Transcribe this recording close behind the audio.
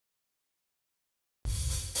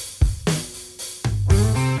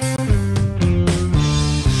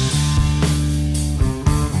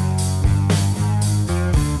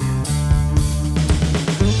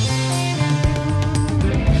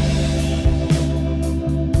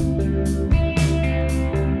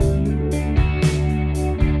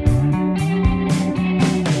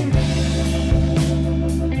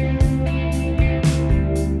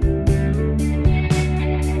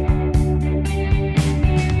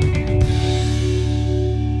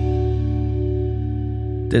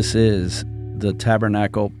This is the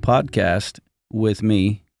Tabernacle podcast with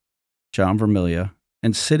me, John Vermilia,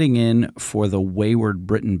 and sitting in for the wayward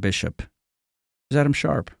Britain Bishop is Adam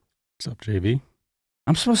Sharp. What's up, JV?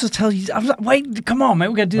 I'm supposed to tell you. Wait, come on,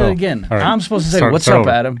 man. We got to do that again. Right. I'm supposed to say, what's up,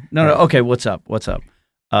 Adam? No. Okay, what's up? What's up?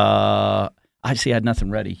 I had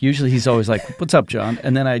nothing ready. Usually he's always like, what's up, John?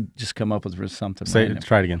 And then I just come up with something.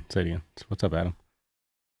 Try it again. Say it again. What's up, Adam?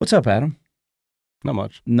 What's up, Adam? Not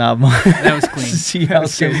much. Not much. That was clean. See how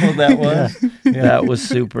simple that was? Yeah. That was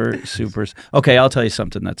super. Okay, I'll tell you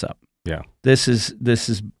something that's up. Yeah. This has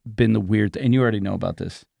been the weird thing, and you already know about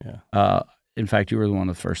this. Yeah. In fact, you were one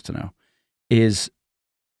of the first to know. Is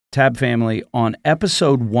Tab Family on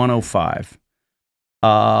episode 105,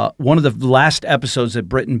 one of the last episodes that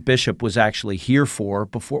Britton Bishop was actually here for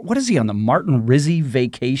before. What is he on, the Martin Rizzi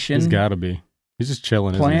vacation? He's got to be. He's just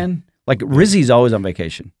chilling. Plan? Like Rizzi's always on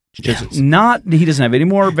vacation. He doesn't have any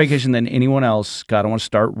more vacation than anyone else. God, I don't want to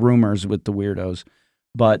start rumors with the weirdos.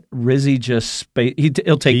 But Rizzi just, he'll take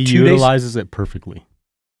 2 days. He utilizes it perfectly.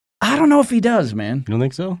 I don't know if he does, man. You don't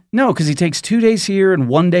think so? No, because he takes 2 days here and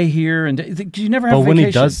 1 day here. And you never have vacation. But when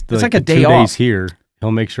he does it's like a day 2 off. days here,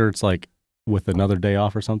 he'll make sure it's like with another day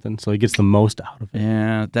off or something. So he gets the most out of it.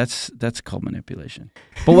 Yeah, that's called manipulation.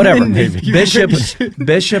 But whatever.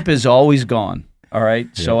 Bishop is always gone. All right.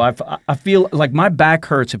 Yeah. So I feel like my back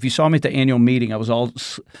hurts. If you saw me at the annual meeting,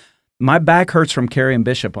 my back hurts from carrying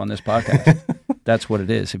Bishop on this podcast. That's what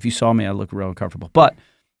it is. If you saw me, I look real uncomfortable. But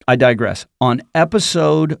I digress. On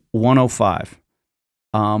episode 105,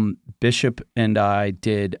 Bishop and I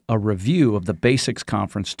did a review of the Basics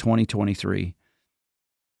Conference 2023.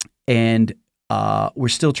 And we're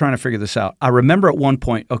still trying to figure this out. I remember at one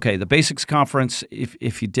point, okay, the Basics Conference,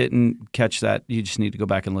 if you didn't catch that, you just need to go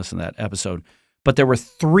back and listen to that episode. But there were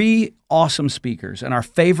 3 awesome speakers, and our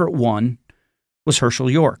favorite one was Herschel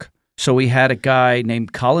York. So we had a guy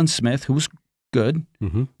named Colin Smith, who was good.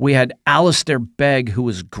 Mm-hmm. We had Alistair Begg, who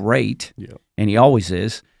was great, and he always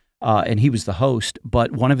is, and he was the host.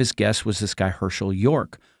 But one of his guests was this guy, Herschel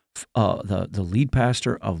York, the lead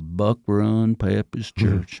pastor of Buck Run Baptist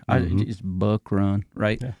Church. Mm-hmm. It's Buck Run,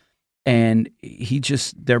 right? Yeah. And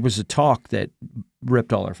there was a talk that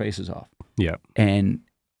ripped all our faces off. Yeah. And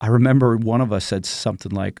I remember one of us said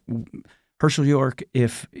something like, Herschel York,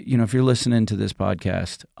 if you're listening to this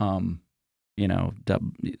podcast,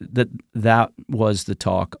 that was the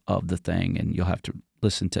talk of the thing, and you'll have to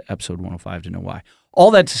listen to episode 105 to know why. All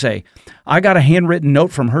that to say, I got a handwritten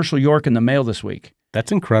note from Herschel York in the mail this week.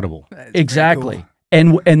 That's incredible. Exactly.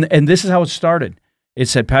 Cool. And this is how it started. It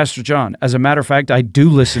said, Pastor John, as a matter of fact, I do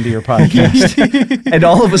listen to your podcast. And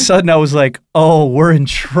all of a sudden I was like, oh, we're in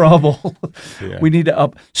trouble. Yeah. We need to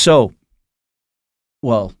up. So,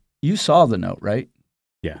 well, you saw the note, right?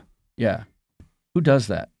 Yeah. Yeah. Who does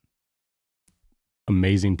that?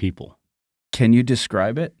 Amazing people. Can you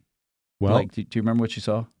describe it? Well, do you remember what you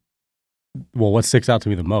saw? Well, what sticks out to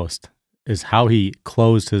me the most is how he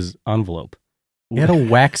closed his envelope. He had a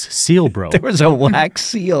wax seal, bro. There was a wax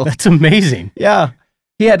seal. That's amazing. Yeah.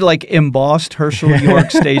 He had like embossed Herschel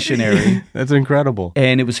York stationery. That's incredible.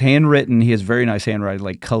 And it was handwritten. He has very nice handwriting,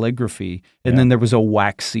 like calligraphy. And then there was a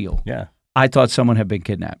wax seal. Yeah. I thought someone had been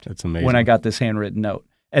kidnapped. That's amazing. When I got this handwritten note.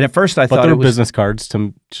 And at first I thought there it were was business cards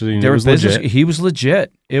to there was business. Legit. He was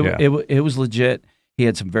legit. It was legit. He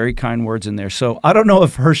had some very kind words in there. So I don't know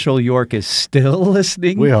if Herschel York is still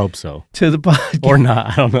listening. We hope so. To the podcast. Or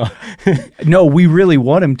not. I don't know. No, we really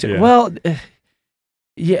want him to. Yeah. Well,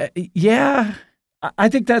 yeah. I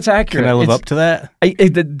think that's accurate. Can I live up to that?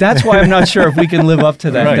 That's why I'm not sure if we can live up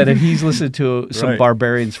to that, Right. that if he's listened to some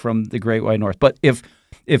barbarians from the Great White North. But if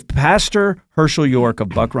Pastor Herschel York of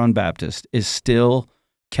Buck Run Baptist is still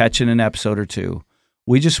catching an episode or two,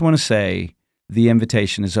 we just want to say the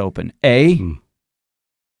invitation is open.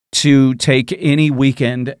 To take any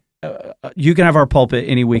weekend. You can have our pulpit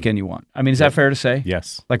any weekend you want. I mean, is that fair to say?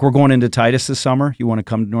 Yes. Like we're going into Titus this summer. You want to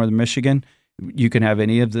come to Northern Michigan, you can have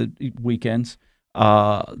any of the weekends.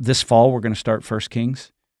 This fall, we're going to start First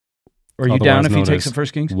Kings. Are you down if he takes some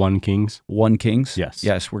First Kings? 1 Kings. 1 Kings? Yes.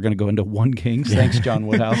 Yes, we're going to go into 1 Kings. Yeah. Thanks, John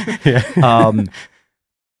Woodhouse.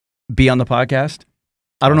 Be on the podcast.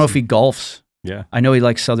 I don't know if he golfs. Yeah. I know he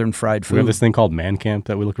likes Southern fried food. We have this thing called Man Camp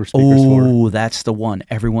that we look for speakers for. Oh, that's the one.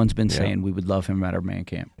 Everyone's been saying we would love him at our Man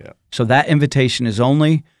Camp. Yeah. So that invitation is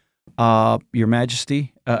only Your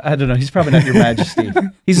Majesty. I don't know. He's probably not Your Majesty.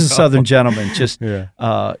 He's a Southern gentleman. Just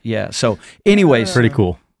So, anyways, pretty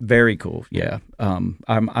cool. Very cool. Yeah.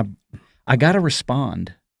 I got to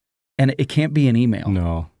respond, and it can't be an email.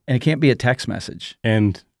 No. And it can't be a text message.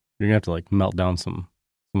 And you're gonna have to like melt down some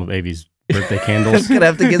of Avi's birthday candles. I'm gonna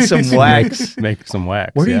have to get some wax. Make some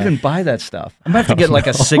wax. Where do you even buy that stuff? I'm gonna have to get like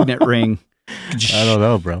a signet ring. I don't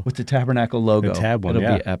know, bro. With the Tabernacle logo. The tab one,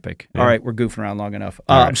 It'll be epic. Yeah. All right, we're goofing around long enough.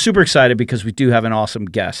 All right. I'm super excited because we do have an awesome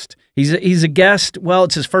guest. He's a guest. Well,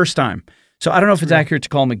 it's his first time. So I don't know if it's accurate to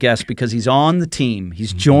call him a guest because he's on the team.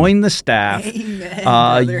 He's joined the staff.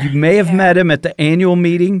 Amen, you may have met him at the annual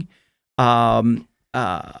meeting.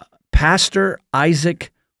 Pastor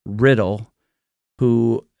Isaac Riddle,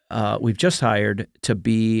 who we've just hired to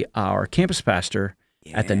be our campus pastor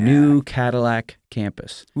at the new Cadillac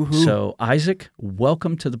campus. Woohoo. So, Isaac,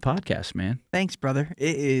 welcome to the podcast, man. Thanks, brother.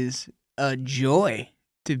 It is a joy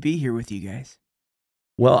to be here with you guys.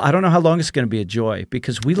 Well, I don't know how long it's going to be a joy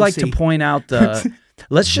because we We'll like see. to point out the.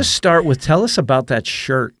 Let's just start with tell us about that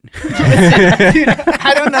shirt. Dude,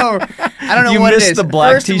 I don't know. I don't know You what missed it is. the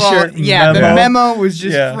black First of all, t-shirt yeah, the memo. memo was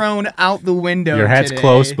just Yeah. thrown out the window. Your hat's today.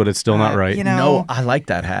 close, but it's still not right. You know, No, I like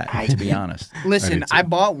that hat, to be honest. listen, too. I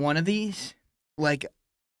bought one of these, like,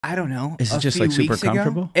 I don't know. Is it a just, few like, super weeks ago,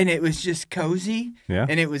 comfortable? and it was just cozy, Yeah.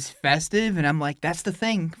 and it was festive, and I'm like, that's the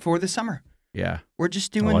thing for the summer. Yeah, We're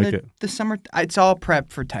just doing like it. the summer. It's all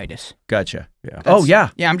prep for Titus. gotcha. Yeah. Oh, yeah.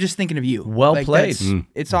 Yeah, I'm just thinking of you. Well played. that's-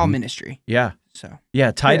 It's all ministry. Yeah. So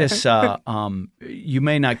Yeah, Titus, you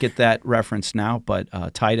may not get that reference now, but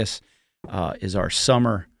Titus is our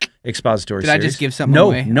summer expository Did series. I just give something no,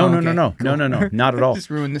 away? No, Oh, no, okay. no, no, no, no, no, not at all. just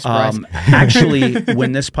ruined the surprise. Actually,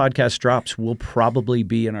 when this podcast drops, we'll probably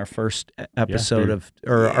be in our first episode dude.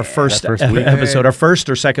 our first, That first week. episode, our first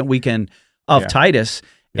or second weekend of Yeah. Titus.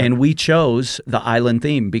 Yeah. And we chose the island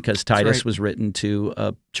theme because Titus right. was written to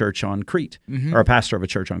a church on Crete, Mhm. or a pastor of a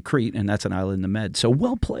church on Crete, and that's an island in the Med. So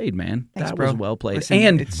well played, man. Thanks, that bro. was well played. Listen,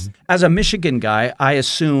 and it's- as a Michigan guy, I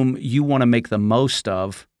assume you want to make the most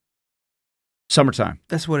of summertime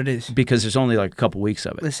That's what it is. because there's only like a couple weeks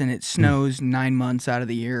of it. Listen, it snows 9 months out of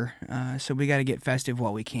the year, so we got to get festive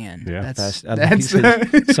while we can. Yeah. Fest- I That's think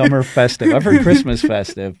you said summer festive. I've heard Christmas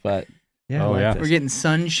festive, but yeah, I Oh, like yeah. this. we're getting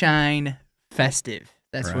sunshine festive.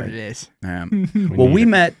 That's what Right. it is. Well, need we it.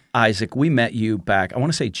 met Isaac. We met you back, I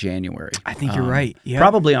want to say January. I think you're right. Yep.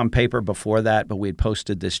 Probably on paper before that, but we had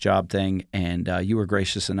posted this job thing, and you were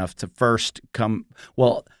gracious enough to first come.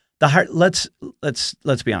 Well, let's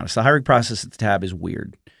be honest. The hiring process at the Tab is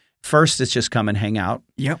weird. First, it's just come and hang out,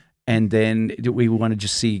 Yep. and then we want to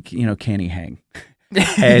just see, can he hang?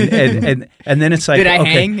 and then it's like, Did I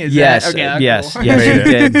okay, hang? Is yes, that- okay, yes, cool. yes, you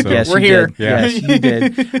Made it. did. So- Yes, We're you here. did. Yeah. Yes, you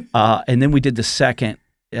did. And then we did the second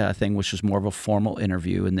thing, which was more of a formal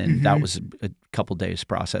interview, and then that was a couple days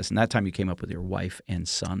process. And that time you came up with your wife and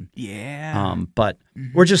son. Yeah. But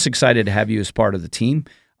we're just excited to have you as part of the team.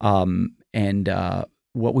 And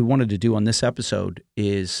what we wanted to do on this episode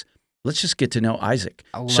is let's just get to know Isaac.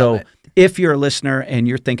 I love So it. if you're a listener and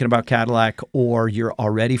you're thinking about Cadillac, or you're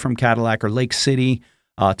already from Cadillac or Lake City,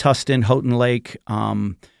 Tustin, Houghton Lake,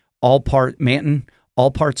 Manton,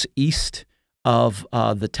 all parts east of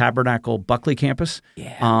the Tabernacle Buckley campus,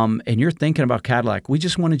 Yeah. and you're thinking about Cadillac, we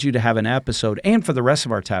just wanted you to have an episode, and for the rest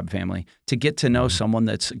of our Tab family, to get to know someone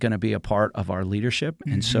that's going to be a part of our leadership.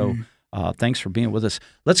 And so thanks for being with us.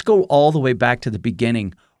 Let's go all the way back to the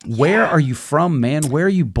beginning. Where are you from, man? Where are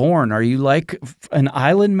you born? Are you like an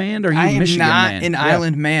island man? Or are you I a am Michigan not man? an Yeah.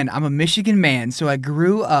 island man. I'm a Michigan man. So I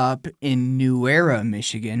grew up in New Era,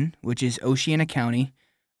 Michigan, which is Oceana County.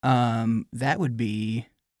 That would be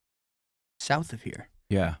south of here,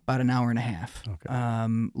 Yeah. about an hour and a half. Okay.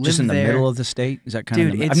 Just Lived in the there. middle of the state? Is that kind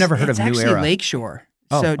Dude, of the, it's, I've never heard of it's New actually Era. Lakeshore.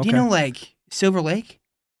 Oh, So do you okay. know like Silver Lake?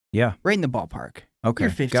 Yeah. Right in the ballpark. Okay.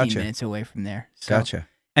 You're 15 Gotcha. minutes away from there. So Gotcha.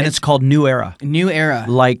 And it's called New Era, New Era.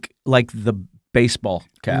 like the baseball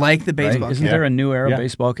cap. Like the baseball right? Isn't cap. there a New Era Yeah.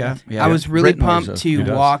 baseball cap? Yeah. I was really Britton wears pumped those. to He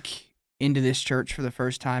does. walk into this church for the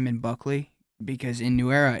first time in Buckley because in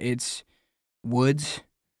New Era it's woods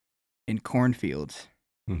and cornfields.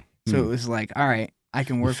 So it was like, all right, I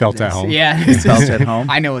can work. felt with at this. home. Yeah, You this felt is- at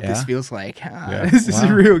home? I know what this Yeah. feels like. Yeah. This is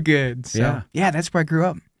Wow. real good. So, Yeah. yeah, that's where I grew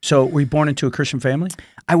up. So were you born into a Christian family?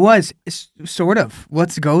 I was sort of.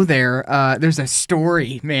 Let's go there. There's a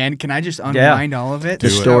story, man. Can I just unwind all of it?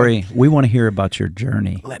 The So, story. We want to hear about your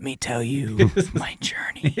journey. let me tell you my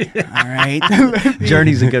journey. All right.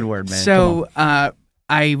 Journey's a good word, man. So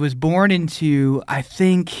I was born into, I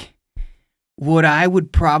think, what I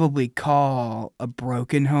would probably call a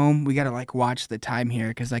broken home. We got to like watch the time here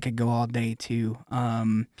because I could go all day too.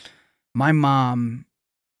 My mom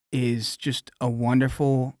is just a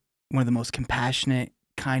wonderful, one of the most compassionate,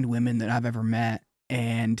 kind women that I've ever met.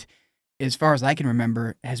 And as far as I can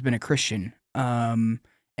remember, has been a Christian and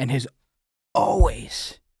has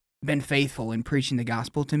always been faithful in preaching the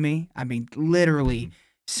gospel to me. I mean, literally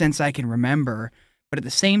since I can remember. But at the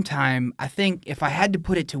same time, I think if I had to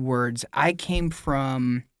put it to words, I came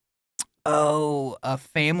from, a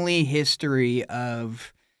family history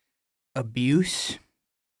of abuse,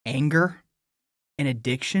 anger, and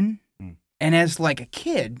addiction. And as like a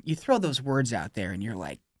kid, you throw those words out there and you're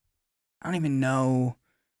like, I don't even know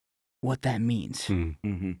what that means.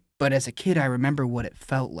 But as a kid, I remember what it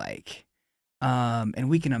felt like. And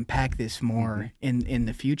we can unpack this more in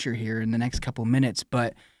the future here in the next couple minutes.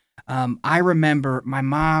 But I remember my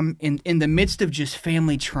mom, in the midst of just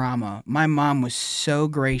family trauma, my mom was so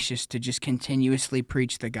gracious to just continuously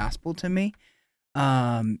preach the gospel to me.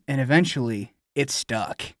 And eventually it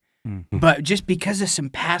stuck. But just because of some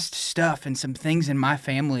past stuff and some things in my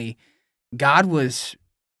family, God was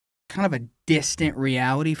kind of a distant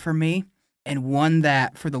reality for me, and one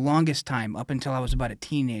that for the longest time, up until I was about a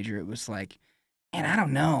teenager, it was like, man, I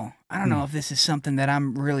don't know. I don't know if this is something that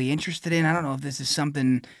I'm really interested in. I don't know if this is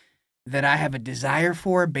something that I have a desire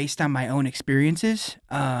for based on my own experiences.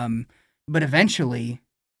 But eventually,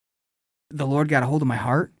 the Lord got a hold of my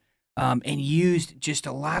heart and used just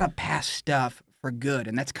a lot of past stuff for good.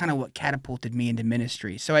 And that's kind of what catapulted me into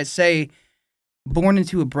ministry. So I say, born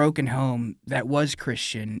into a broken home that was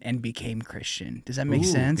Christian and became Christian. Does that make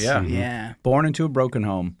sense? Yeah. Yeah. Born into a broken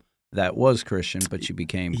home that was Christian, but you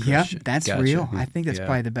became Christian. Yep, that's real. I think that's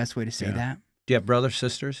probably the best way to say that. Do you have brothers,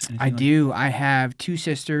 sisters? I do. I have 2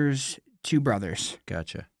 sisters, 2 brothers.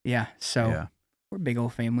 Gotcha. Yeah. So we're a big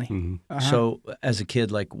old family. So as a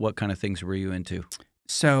kid, like what kind of things were you into?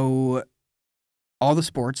 So all the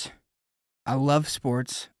sports. I love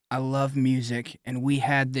sports. I love music. And we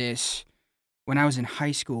had this, when I was in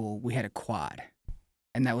high school, we had a quad.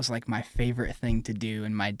 And that was like my favorite thing to do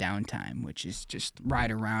in my downtime, which is just ride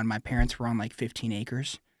around. My parents were on like 15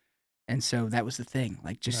 acres. And so that was the thing,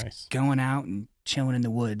 like just going out and chilling in the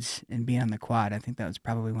woods and being on the quad. I think that was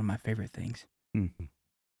probably one of my favorite things.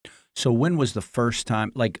 So when was the first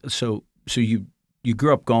time, like, so you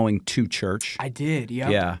grew up going to church? I did,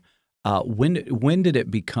 Yeah. When did it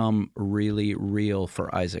become really real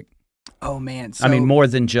for Isaac? Oh, man. I mean, more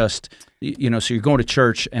than just, so you're going to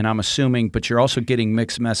church, and I'm assuming, but you're also getting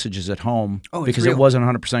mixed messages at home because it wasn't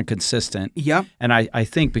 100% consistent. Yep. And I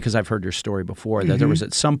think, because I've heard your story before, that there was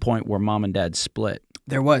at some point where mom and dad split.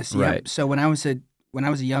 There was, right. Yep. So when I was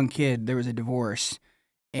a young kid, there was a divorce,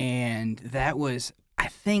 and that was, I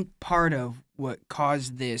think, part of what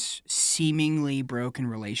caused this seemingly broken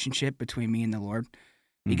relationship between me and the Lord.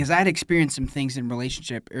 Because I had experienced some things in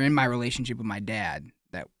my relationship with my dad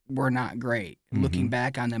that were not great. Looking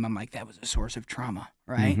back on them, I'm like, that was a source of trauma,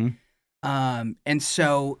 right? And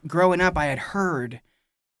so growing up, I had heard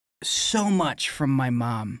so much from my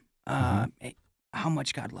mom, how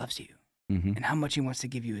much God loves you and how much he wants to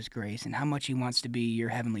give you his grace and how much he wants to be your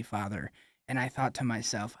heavenly father. And I thought to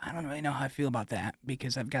myself, I don't really know how I feel about that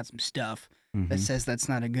because I've got some stuff that says that's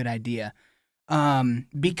not a good idea.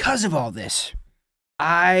 Because of all this,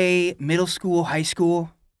 middle school, high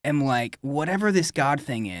school, am like, whatever this God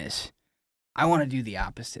thing is, I want to do the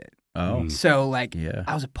opposite. So like,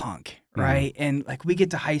 I was a punk, right? And like, we get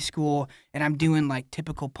to high school and I'm doing like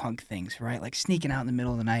typical punk things, right? Like sneaking out in the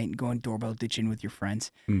middle of the night and going doorbell ditching with your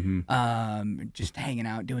friends, just hanging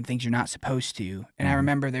out, doing things you're not supposed to. And I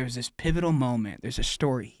remember there was this pivotal moment. There's a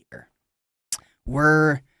story here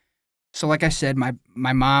so like I said, my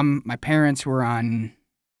parents were on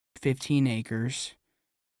 15 acres.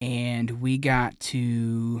 And we got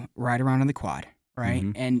to ride around on the quad, right?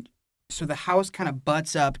 And so the house kind of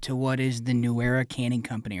butts up to what is the New Era Canning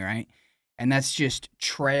Company, right? And that's just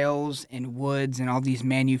trails and woods and all these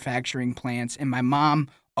manufacturing plants. And my mom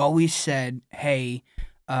always said, hey,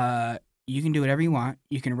 you can do whatever you want.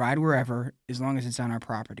 You can ride wherever as long as it's on our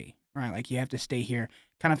property, right? Like you have to stay here.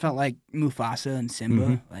 Kind of felt like Mufasa and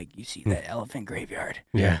Simba. Like you see that elephant graveyard.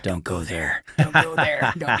 Yeah. Don't go there. Don't go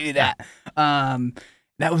there. Don't do that.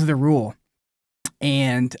 That was the rule.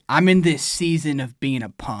 And I'm in this season of being a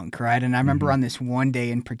punk, right? And I remember on this one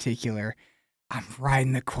day in particular, I'm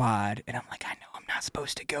riding the quad, and I'm like, I know I'm not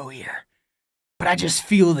supposed to go here. But I just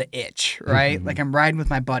feel the itch, right? Like I'm riding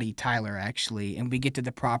with my buddy, Tyler, actually, and we get to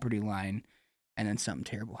the property line, and then something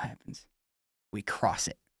terrible happens. We cross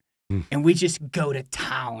it, and we just go to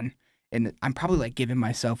town. And I'm probably like giving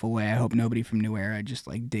myself away. I hope nobody from New Era just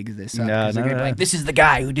like digs this up. No, They're gonna be like, this is the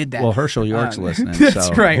guy who did that. Well, Herschel York's listening. That's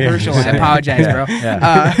so. right, Herschel. I apologize, bro.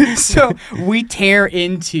 Yeah. So we tear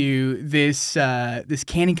into this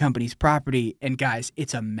canning company's property, and guys,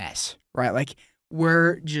 it's a mess, right? Like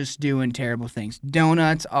we're just doing terrible things.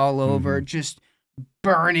 Donuts all over, just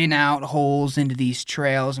burning out holes into these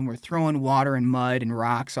trails, and we're throwing water and mud and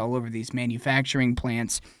rocks all over these manufacturing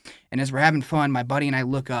plants. And as we're having fun, my buddy and I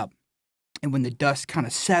look up. And when the dust kind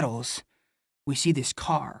of settles, we see this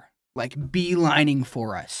car like beelining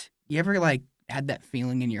for us. You ever like had that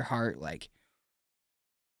feeling in your heart like,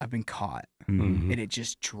 I've been caught, and it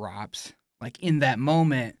just drops? Like in that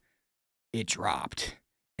moment, it dropped.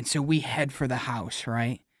 And so we head for the house,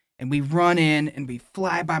 right? And we run in and we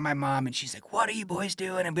fly by my mom, and she's like, what are you boys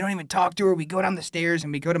doing? And we don't even talk to her. We go down the stairs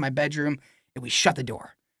and we go to my bedroom and we shut the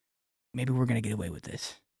door. Maybe we're going to get away with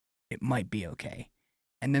this. It might be okay.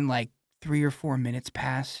 And then like 3 or 4 minutes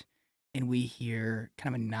pass and we hear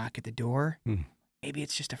kind of a knock at the door. Maybe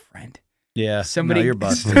it's just a friend. Yeah, somebody, no, you're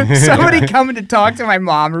busted. Somebody coming to talk to my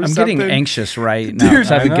mom or something. I'm getting anxious right now because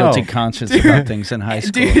I have a guilty conscience about things in high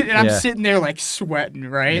school. Dude, and I'm sitting there like sweating,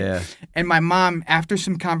 right? Yeah. And my mom, after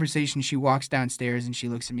some conversation, she walks downstairs and she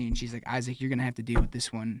looks at me and she's like, Isaac, you're going to have to deal with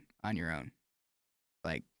this one on your own.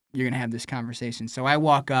 Like, you're going to have this conversation. So I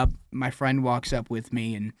walk up, my friend walks up with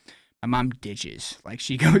me, and my mom ditches. Like,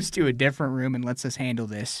 she goes to a different room and lets us handle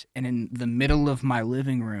this. And in the middle of my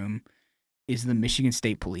living room is the Michigan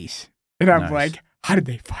State Police. And I'm like, how did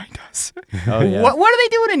they find us? Oh, yeah. What are they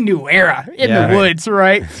doing in New Era in the woods,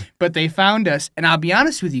 right? But they found us. And I'll be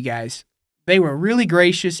honest with you guys, they were really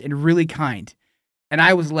gracious and really kind. And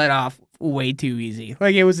I was let off way too easy.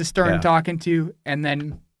 Like, it was a stern talking to and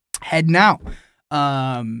then heading out.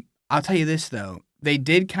 I'll tell you this, though. They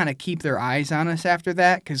did kind of keep their eyes on us after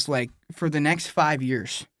that because, like, for the next 5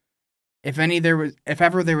 years, if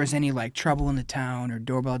ever there was any, like, trouble in the town or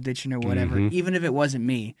doorbell ditching or whatever, even if it wasn't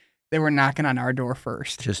me, they were knocking on our door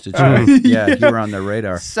first. Just to check. Yeah, you were on their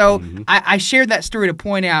radar. So I shared that story to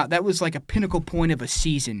point out that was like a pinnacle point of a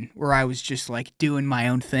season where I was just like doing my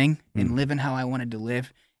own thing and living how I wanted to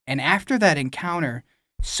live. And after that encounter,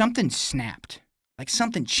 something snapped. Like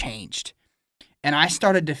something changed. And I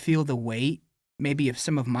started to feel the weight maybe of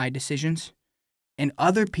some of my decisions. And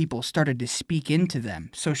other people started to speak into them.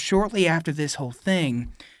 So shortly after this whole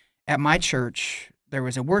thing, at my church, there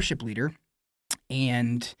was a worship leader.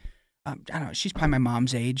 And I don't know, she's probably my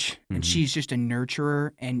mom's age, and she's just a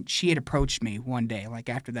nurturer, and she had approached me one day, like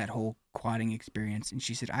after that whole quadding experience, and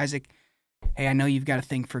she said, Isaac, hey, I know you've got a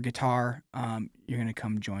thing for guitar. You're going to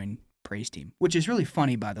come join praise team, which is really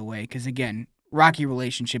funny, by the way, because, again, rocky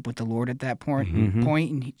relationship with the Lord at that point,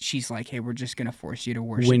 and she's like, hey, we're just going to force you to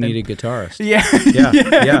worship We him. need a guitarist.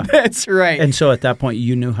 Yeah, that's right. And so at that point,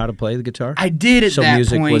 you knew how to play the guitar? I did at that point.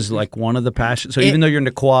 So music was like one of the passions. So even though you're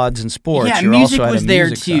into quads and sports, yeah, you're music also at was a there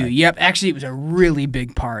music too. side. Yep, actually, it was a really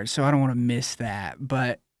big part, so I don't want to miss that.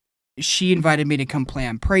 But she invited me to come play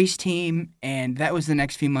on praise team, and that was the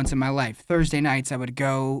next few months of my life. Thursday nights, I would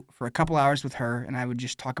go for a couple hours with her, and I would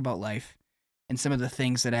just talk about life and some of the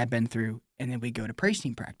things that I've been through, and then we'd go to praise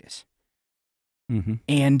team practice.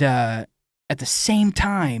 And at the same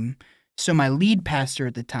time, so my lead pastor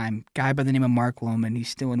at the time, guy by the name of Mark Lohman, he's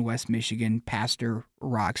still in West Michigan, pastor,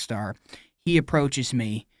 rock star, he approaches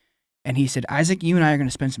me, and he said, Isaac, you and I are going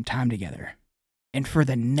to spend some time together. And for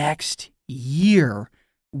the next year,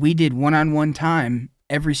 we did one-on-one time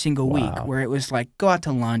every single week, where it was like, go out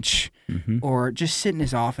to lunch or just sit in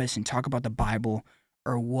his office and talk about the Bible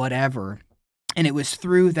or whatever. And it was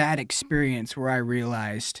through that experience where I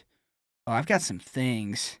realized, oh, I've got some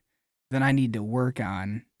things that I need to work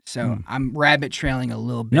on. So I'm rabbit trailing a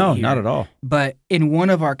little bit No, here. not at all. But in one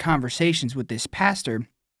of our conversations with this pastor,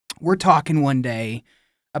 we're talking one day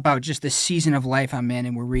about just the season of life I'm in,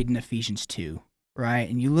 and we're reading Ephesians 2, right?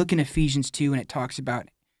 And you look in Ephesians 2, and it talks about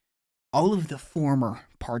all of the former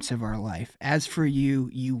parts of our life. As for you,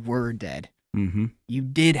 you were dead. You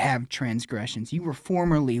did have transgressions. You were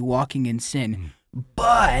formerly walking in sin.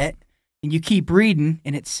 But, and you keep reading,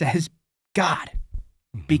 and it says, God,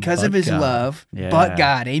 because of his love, but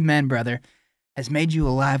God, amen, brother, has made you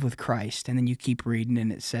alive with Christ. And then you keep reading,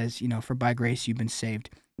 and it says, you know, for by grace you've been saved.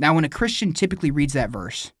 Now, when a Christian typically reads that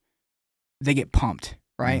verse, they get pumped,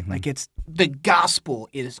 right? Like it's, the gospel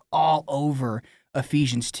is all over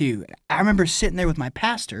Ephesians 2. I remember sitting there with my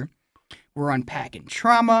pastor. We're unpacking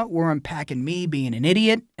trauma. We're unpacking me being an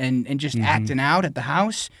idiot and just acting out at the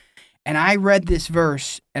house. And I read this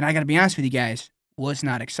verse, and I got to be honest with you guys, was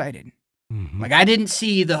not excited. Like, I didn't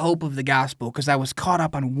see the hope of the gospel because I was caught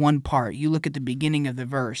up on one part. You look at the beginning of the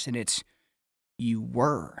verse, and it's, you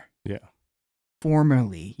were. Yeah.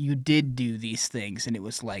 Formerly, you did do these things, and it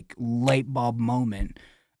was like light bulb moment.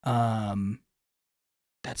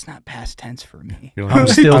 That's not past tense for me. I'm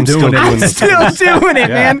still doing it. I'm still doing it,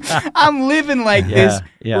 man. I'm living like this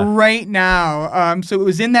right now. So it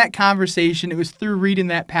was in that conversation. It was through reading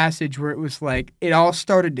that passage where it was like, it all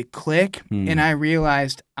started to click. And I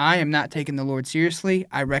realized I am not taking the Lord seriously.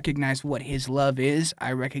 I recognize what his love is.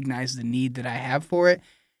 I recognize the need that I have for it.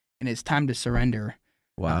 And it's time to surrender.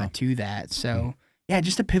 Wow. To that. So, yeah,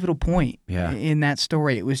 just a pivotal point Yeah. in that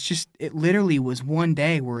story. It literally was one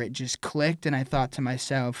day where it just clicked, and I thought to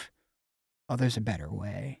myself, oh, there's a better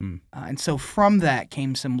way. And so from that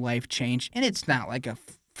came some life change, and it's not like a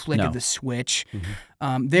flick of the switch.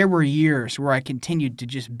 There were years where I continued to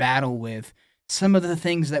just battle with some of the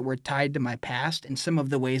things that were tied to my past and some of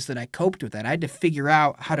the ways that I coped with that. I had to figure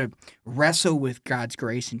out how to wrestle with God's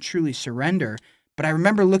grace and truly surrender. But I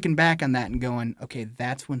remember looking back on that and going, okay,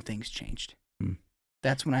 that's when things changed.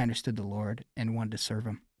 That's when I understood the Lord and wanted to serve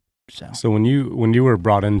him. So when you were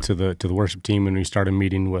brought into the worship team and we started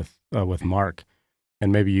meeting with Mark,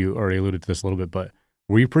 and maybe you already alluded to this a little bit, but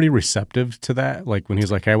were you pretty receptive to that? Like when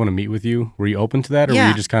he's like, hey, I want to meet with you, were you open to that, or were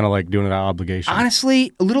you just kind of like doing it out of obligation?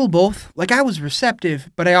 Honestly, a little both. Like I was receptive,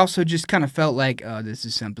 but I also just kind of felt like, oh, this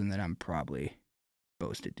is something that I'm probably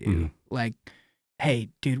supposed to do. Like, hey,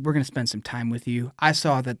 dude, we're going to spend some time with you. I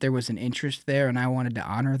saw that there was an interest there, and I wanted to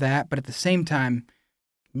honor that. But at the same time,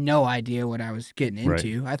 no idea what I was getting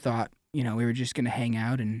into. Right. I thought, we were just going to hang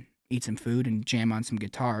out and eat some food and jam on some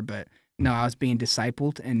guitar. But no, I was being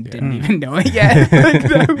discipled and didn't even know it yet.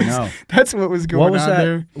 That's what was going on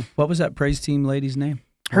there. What was that praise team lady's name?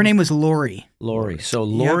 Her name was Lori. Lori. So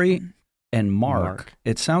Lori and Mark,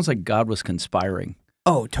 it sounds like God was conspiring.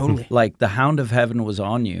 Oh, totally. Like the hound of heaven was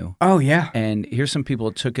on you. Oh, yeah. And here's some people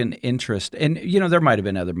that took an interest. And, there might have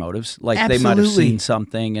been other motives. Like they might have seen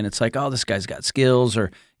something and it's like, oh, this guy's got skills,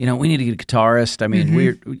 or, we need to get a guitarist. I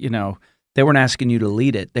mean, they weren't asking you to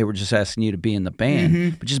lead it. They were just asking you to be in the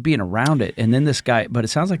band, but just being around it. And then this guy, but it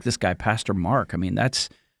sounds like this guy, Pastor Mark, I mean,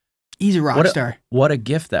 he's a rock star. What a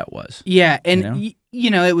gift that was. Yeah. And,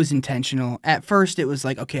 it was intentional. At first, it was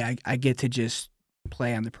like, okay, I get to just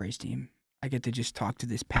play on the praise team. I get to just talk to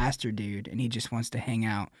this pastor dude, and he just wants to hang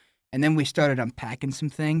out. And then we started unpacking some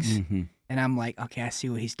things, and I'm like, okay, I see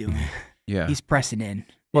what he's doing. He's pressing in.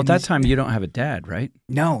 Well, at that time, you don't have a dad, right?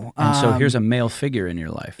 No. And so here's a male figure in your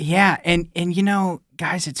life. Yeah, and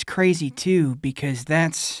guys, it's crazy, too, because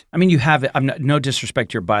that's... I mean, you have it. No disrespect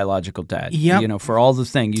to your biological dad. Yep. For all the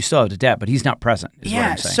thing, you still have a dad, but he's not present, is what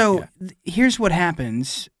I'm saying. So here's what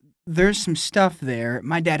happens. There's some stuff there.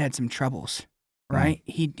 My dad had some troubles. Right?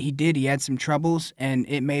 He did. He had some troubles, and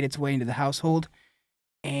it made its way into the household,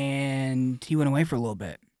 and he went away for a little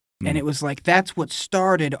bit. And it was like that's what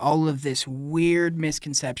started all of this weird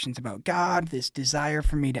misconceptions about God, this desire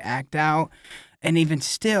for me to act out. And even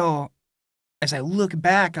still, as I look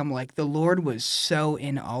back, I'm like, the Lord was so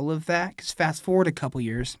in all of that. Because fast forward a couple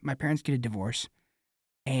years, my parents get a divorce,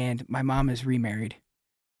 and my mom is remarried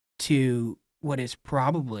to what is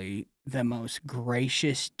probably the most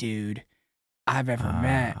gracious dude I've ever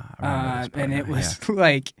met. And it was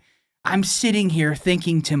like, I'm sitting here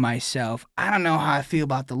thinking to myself, I don't know how I feel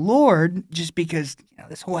about the Lord, just because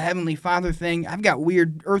this whole Heavenly Father thing, I've got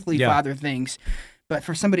weird earthly father things. But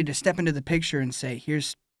for somebody to step into the picture and say,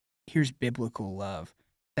 here's biblical love,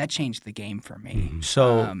 that changed the game for me.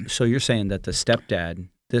 So you're saying that the stepdad,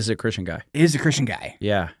 this is a Christian guy. Is a Christian guy.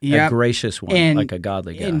 Yeah. A gracious one, like a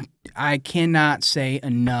godly guy. And I cannot say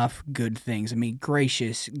enough good things. I mean,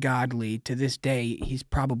 gracious, godly. To this day, he's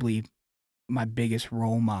probably my biggest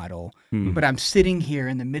role model. But I'm sitting here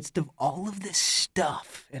in the midst of all of this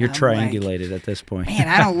stuff. And You're I'm triangulated like, at this point. Man,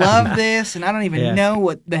 I don't love this, and I don't even know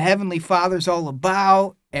what the Heavenly Father's all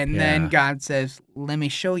about. And then God says, let me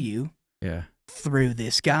show you through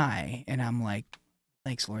this guy. And I'm like,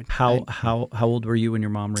 thanks, Lord. How old were you when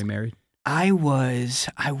your mom remarried? I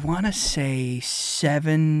want to say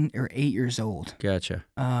 7 or 8 years old. Gotcha.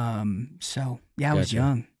 So I was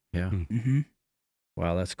young. Yeah.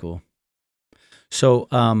 Wow, that's cool. So,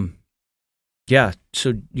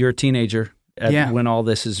 so you're a teenager when all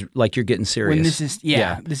this is like you're getting serious. When this is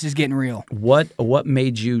this is getting real. What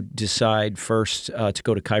made you decide first to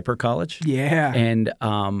go to Kuiper College? Yeah. And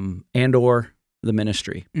or the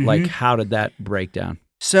ministry? Like, how did that break down?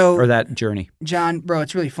 Or that journey? John, bro,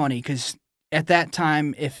 it's really funny because at that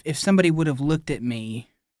time, if somebody would have looked at me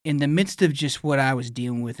in the midst of just what I was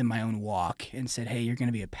dealing with in my own walk and said, hey, you're going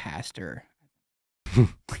to be a pastor. What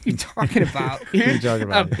are you talking about?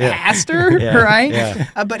 A pastor, right?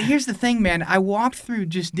 Yeah. But here's the thing, man. I walked through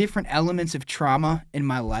just different elements of trauma in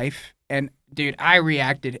my life, and dude, I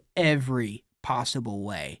reacted every possible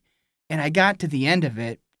way. And I got to the end of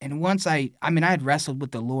it, and once I had wrestled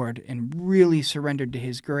with the Lord and really surrendered to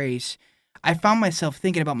His grace, I found myself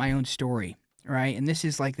thinking about my own story, right? And this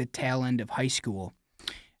is like the tail end of high school.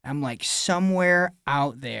 I'm like, somewhere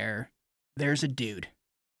out there, there's a dude,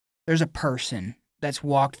 there's a person that's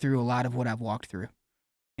walked through a lot of what I've walked through.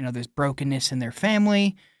 There's brokenness in their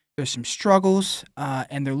family, there's some struggles,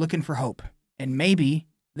 and they're looking for hope. And maybe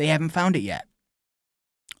they haven't found it yet.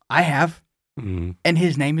 I have. Mm-hmm. And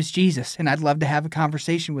his name is Jesus. And I'd love to have a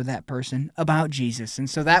conversation with that person about Jesus. And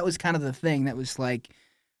so that was kind of the thing that was like,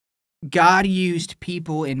 God used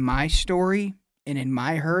people in my story and in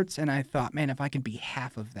my hurts. And I thought, man, if I could be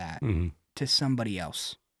half of that to somebody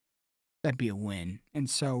else, that'd be a win. And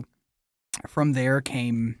so from there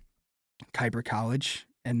came Kuiper College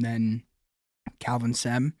and then Calvin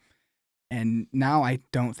Sem. And now I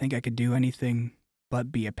don't think I could do anything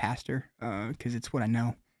but be a pastor because it's what I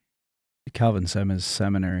know. Calvin Sem is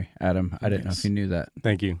seminary, Adam. I didn't know if you knew that.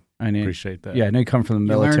 Thank you. Appreciate that. Yeah, I know you come from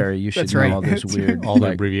the military. You should know all those weird, all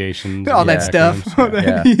the abbreviations, all that stuff.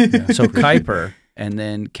 Yeah. So Kuiper and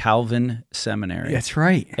then Calvin Seminary. That's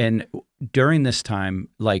right. And during this time,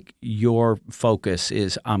 like your focus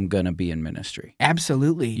is, I'm gonna be in ministry.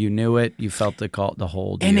 Absolutely. You knew it. You felt the call, the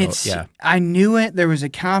whole deal. And I knew it. There was a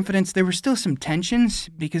confidence. There were still some tensions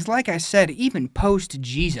because, like I said, even post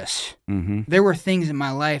Jesus, there were things in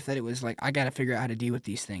my life that it was like I got to figure out how to deal with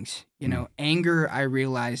these things. You know, anger. I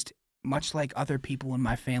realized, much like other people in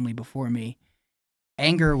my family before me,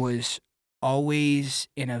 anger was always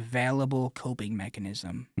an available coping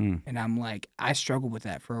mechanism. And I'm like, I struggled with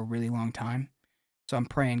that for a really long time. So I'm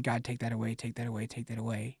praying, God, take that away, take that away, take that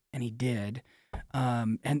away. And he did.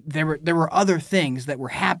 And there were other things that were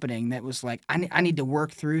happening that was like, I need to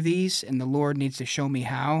work through these and the Lord needs to show me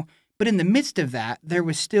how. But in the midst of that, there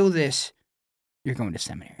was still this, you're going to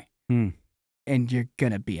seminary and you're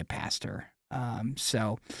going to be a pastor.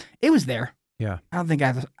 So it was there. Yeah. I don't think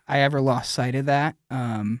I ever lost sight of that.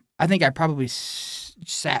 I think I probably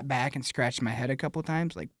sat back and scratched my head a couple of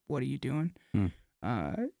times, like, what are you doing?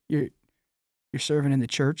 You're serving in the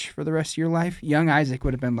church for the rest of your life? Young Isaac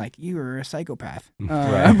would have been like, you are a psychopath.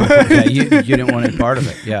 Right. Yeah, you didn't want any part of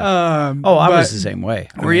it. Yeah. I was the same way.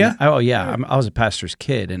 Were you? Oh, yeah. I was a pastor's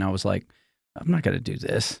kid, and I was like, I'm not going to do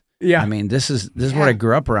this. Yeah. I mean, this is what I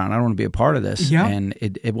grew up around. I don't want to be a part of this. Yeah. And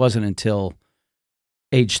it wasn't until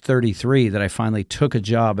age 33 that I finally took a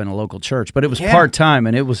job in a local church, but it was part-time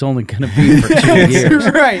and it was only going to be for 2 years.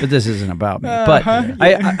 Right. But this isn't about me. But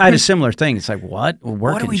I had a similar thing. It's like, what?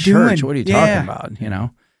 Work in church? What are you talking about? You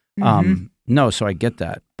know? No, so I get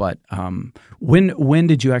that. But when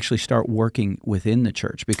did you actually start working within the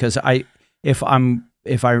church? Because if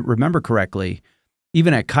I remember correctly,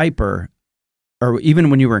 even at Kuiper, or even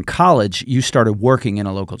when you were in college, you started working in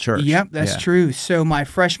a local church. Yep, that's true. So my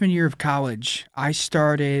freshman year of college, I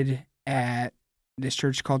started at this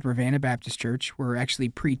church called Ravenna Baptist Church. We're actually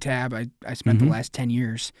pre-tab. I spent the last 10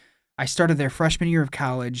 years. I started there freshman year of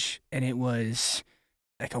college, and it was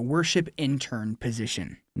like a worship intern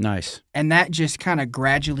position. Nice. And that just kind of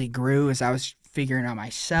gradually grew as I was figuring out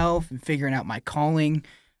myself and figuring out my calling.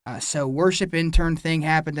 So worship intern thing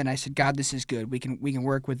happened, and I said, God, this is good. We can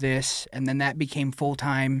work with this. And then that became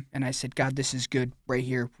full-time, and I said, God, this is good right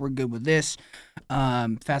here. We're good with this.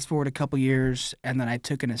 Fast forward a couple years, and then I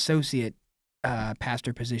took an associate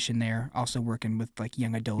pastor position there, also working with like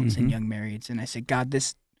young adults and young marrieds. And I said, God,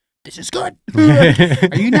 this is good.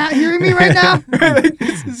 Are you not hearing me right now?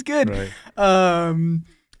 This is good. Right.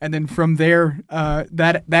 And then from there,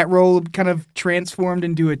 that role kind of transformed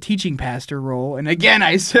into a teaching pastor role. And again,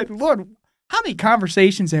 I said, Lord, how many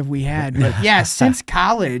conversations have we had? But yeah, since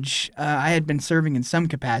college, I had been serving in some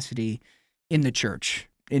capacity in the church,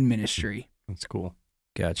 in ministry. That's cool.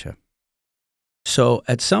 Gotcha. So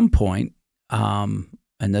at some point, and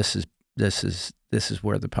this is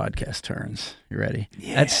where the podcast turns. You ready?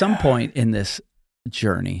 Yeah. At some point in this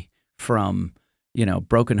journey, from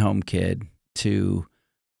broken home kid to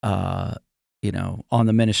on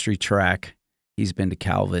the ministry track, he's been to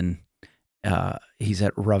Calvin. He's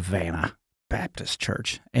at Ravenna Baptist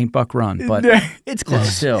Church. Ain't Buck Run, but it's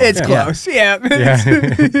close. Still, it's close. Yeah.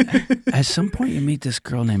 At some point, you meet this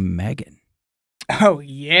girl named Megan. Oh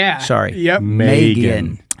yeah. Sorry. Yep.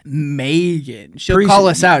 Megan. She'll call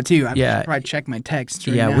us out too. I should probably check my texts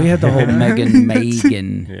right now. We had the whole Megan.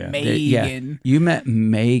 Megan. Yeah. You met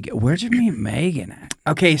Megan. Where'd you meet Megan at?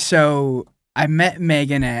 Okay, so I met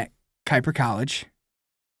Megan at Kuiper College,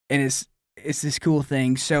 and it's this cool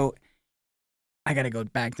thing. So I got to go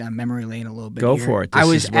back down memory lane a little bit. Go for it. I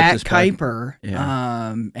was at Kuiper,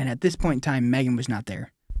 and at this point in time, Megan was not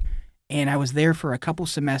there. And I was there for a couple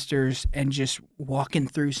semesters and just walking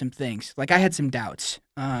through some things. Like I had some doubts.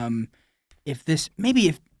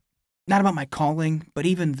 If not about my calling, but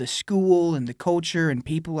even the school and the culture and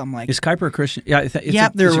people, I'm like, is Kuiper a Christian? Yeah,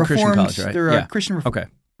 they're a Christian college, right? They're a Christian. Okay.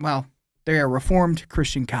 Well, they're a Reformed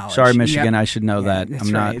Christian college. Sorry, Michigan. I should know that.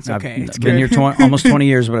 I'm not. It's okay. I've been here almost 20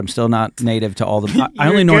 years, but I'm still not native to all the. I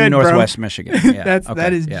only know Northwest Michigan. Yeah.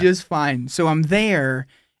 That is just fine. So I'm there,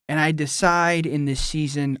 and I decide in this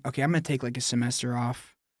season, okay, I'm going to take like a semester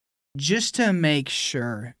off. just to make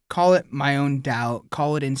sure, call it my own doubt,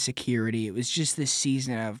 call it insecurity. It was just this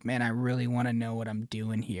season of, man, I really want to know what I'm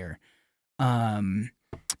doing here. And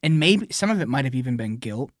maybe some of it might have even been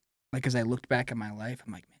guilt. Like, as I looked back at my life,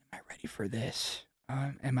 I'm like, man, am I ready for this?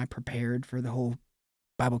 Am I prepared for the whole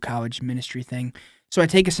Bible college ministry thing? So I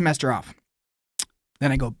take a semester off.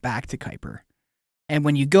 Then I go back to Kuiper. And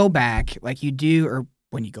when you go back, like you do, or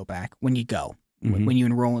when you go, when you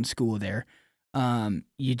enroll in school there,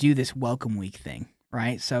 you do this welcome week thing,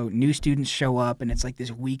 right? So new students show up, and it's like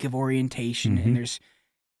this week of orientation, and there's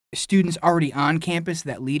students already on campus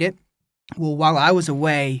that lead it. Well, while I was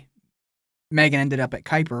away, Megan ended up at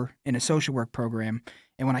Kuiper in a social work program,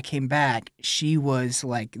 and when I came back, she was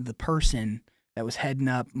like the person that was heading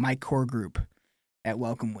up my core group at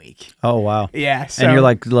Welcome Week. Oh, wow. Yeah. So, and you're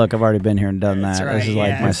like, look, I've already been here and done that. Right, this is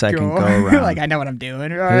like my second cool. go around. Like, I know what I'm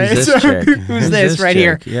doing. All right. Who's this chick? Who's this right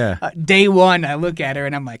chick? here? Yeah. Day one, I look at her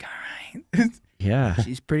and I'm like, all right. Yeah.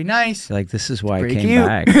 She's pretty nice. Like, this is why I pretty came cute.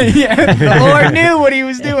 back. Yeah. The Lord knew what he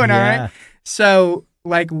was doing. Yeah. All right. So,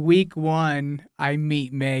 like, week one, I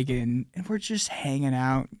meet Megan and we're just hanging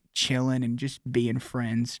out, chilling and just being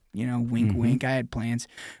friends, you know, wink, wink. I had plans,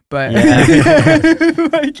 but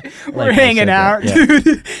like, we're hanging out. Yeah.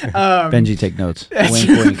 Benji, take notes. Wink,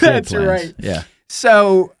 wink. That's right. Yeah.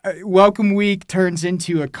 So welcome week turns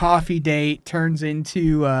into a coffee date, turns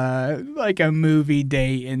into like a movie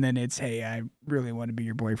date, and then it's, hey, I really want to be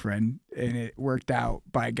your boyfriend, and it worked out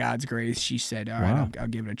by God's grace. She said, all right, I'll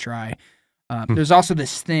give it a try. There's also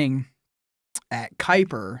this thing at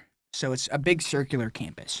Kuiper. So it's a big circular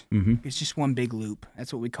campus. It's just one big loop.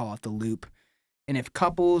 That's what we call it, the loop. And if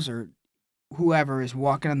couples or whoever is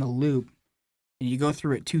walking on the loop and you go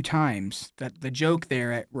through it 2 times, that the joke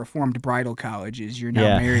there at Reformed Bridal College is you're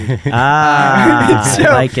now married. So I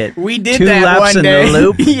like it. We did 2 that laps one day. in the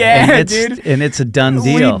loop. Yeah, dude. And it's a done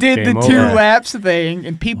deal. We did Game the 2 over. laps thing,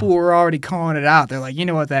 and people were already calling it out. They're like, you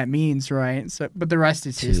know what that means, right? So, but the rest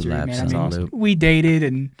is 2 history, laps man. in I the mean, loop. we dated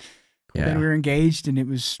and Yeah. then we were engaged, and it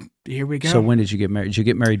was, here we go. So when did you get married? Did you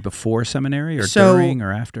get married before seminary or So, during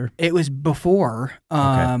or after? It was before.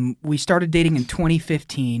 We started dating in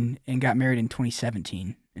 2015 and got married in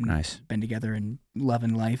 2017. And Nice. been together in love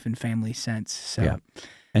and life and family since. So. Yeah.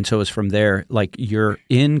 And so it's from there, like you're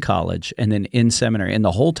in college and then in seminary. And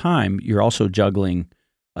the whole time you're also juggling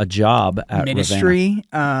a job at ministry,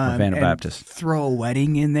 Ravenna and Baptist. throw a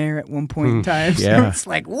wedding in there at one point in time. So Yeah. it's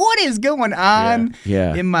like, what is going on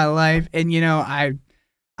Yeah. in my life? And, you know,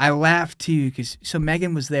 I laugh too, because so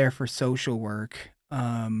Megan was there for social work,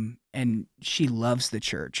 and she loves the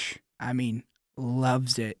church. I mean,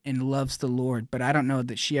 loves it and loves the Lord, but I don't know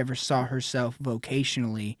that she ever saw herself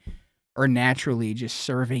vocationally or naturally just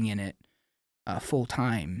serving in it full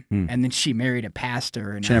time. And then she married a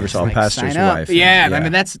pastor, and She never saw a like, pastor's sign up. wife. Yeah, Yeah. I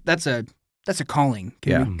mean that's a calling.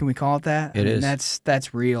 Can we call it that? It is.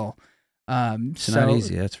 That's real. It's not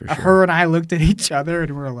easy, that's for sure. Her and I looked at each other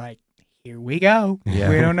and we're like, here we go. Yeah.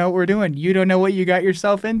 We don't know what we're doing. You don't know what you got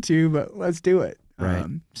yourself into, but let's do it. Right.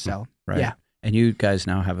 Right. Yeah. And you guys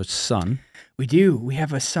now have a son. We do. We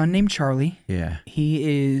have a son named Charlie. Yeah. He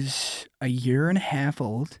is a year and a half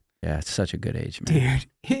old. Yeah, it's such a good age, man. Dude,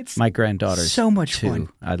 it's My granddaughter's so much 2.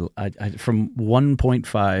 fun. I from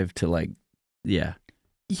 1.5 to like, Yeah.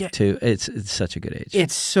 2. It's such a good age.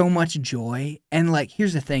 It's so much joy. And like,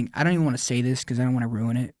 here's the thing. I don't even want to say this because I don't want to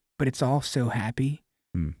ruin it, but it's all so happy.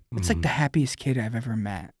 It's like the happiest kid I've ever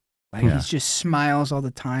met. Like, he just smiles all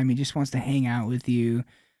the time. He just wants to hang out with you.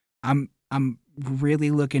 I'm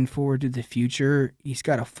really looking forward to the future. He's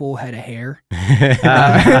got a full head of hair.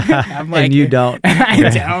 I'm like, and you don't. I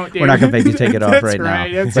don't. Dude. We're not going to make you take it off That's right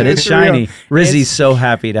right. now. That's But it's real. shiny. Rizzy's It's- so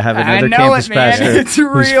happy to have another know campus it, man. pastor It's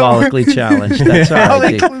who's real. follically challenged. That's all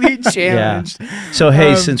right. dude. Follically challenged. So,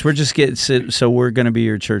 hey, since we're just getting, so we're going to be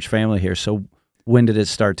your church family here. So when did it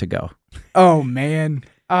start to go? Oh, man.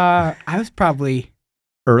 I was probably,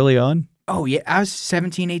 Early on? oh, yeah. I was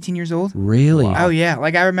 17, 18 years old. Really? Oh, yeah.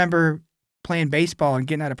 Like, I remember playing baseball and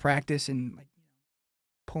getting out of practice and like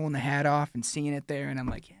pulling the hat off and seeing it there. And I'm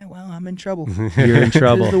like, yeah, well, I'm in trouble. You're in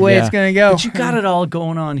trouble. This is the way it's going to go. But you got it all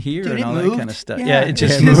going on here Dude, and it all moved. that kind of stuff. Yeah, it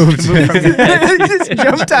just it moved. moved from the head. It just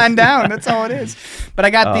jumped on down. That's all it is. But I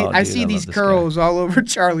got Oh, I dude, see I these love this guy. curls all over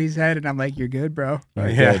Charlie's head, and I'm like, you're good, bro.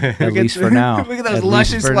 Yeah. At least for now. Look at those At least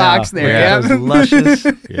luscious for locks now. there. Yeah, Yeah. those luscious.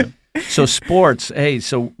 Yeah. So sports. Hey,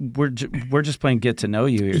 so we're just playing get to know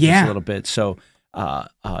you here just Yeah. a little bit. So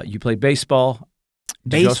you played baseball.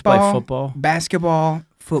 Did you also Baseball, play football? basketball,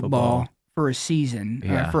 football Football. for a season,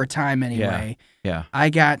 Yeah. for a time anyway. Yeah. I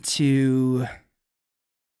got to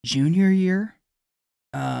junior year,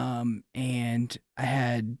 and I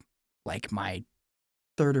had like my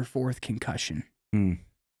third or fourth concussion Hmm.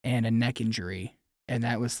 and a neck injury. And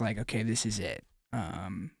that was like, okay, this is it.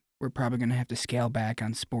 We're probably going to have to scale back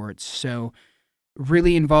on sports. So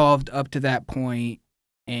really involved up to that point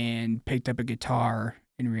and picked up a guitar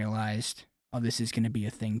and realized, oh, this is going to be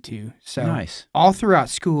a thing too. So Nice. all throughout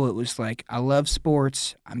school, it was like, I love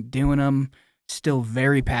sports. I'm doing them, still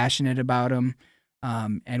very passionate about them.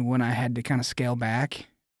 And when I had to kind of scale back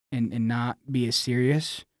and not be as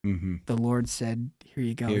serious, Mm-hmm. the Lord said, here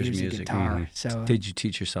you go, Here's here's a music. guitar. Mhm. So Did you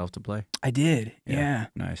teach yourself to play? I did, yeah.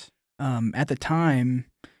 Nice. At the time,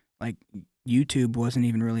 like YouTube wasn't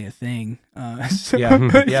even really a thing. So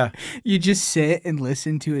Yeah. Yeah. you just sit and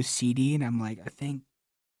listen to a CD, and I'm like, I think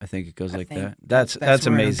it goes I like think that. That's where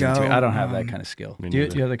it'll amazing to me. go. I don't have that kind of skill. Me Do you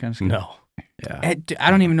neither. have that kind of skill? No. Yeah. I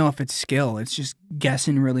don't even know if it's skill. It's just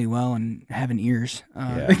guessing really well and having ears.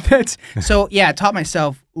 Yeah. That's so. Yeah, I taught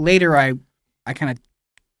myself. Later, I kind of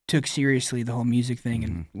took seriously the whole music thing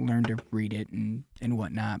and learned to read it and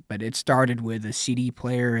whatnot. But it started with a CD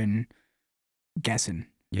player and guessing.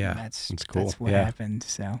 Yeah. That's cool. That's what Yeah. happened.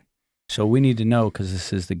 So So we need to know, because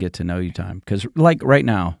this is the get to know you time. Because like right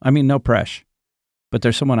now, I mean, no pressure, but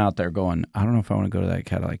there's someone out there going, I don't know if I want to go to that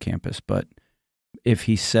Cadillac campus, but if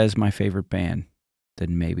he says my favorite band,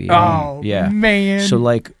 then maybe. Yeah. man. So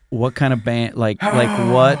like, what kind of band? Like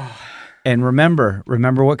what? And remember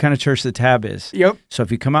what kind of church the Tab is. Yep. So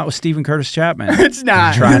if you come out with Stephen Curtis Chapman, It's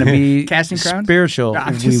not trying to be Casting Crowns? spiritual, No,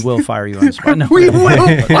 I'm we just- will fire you on the spot. No. We will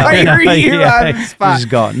fire you Yeah, on the spot. Just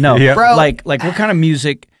go. No, Yeah. Bro. like what kind of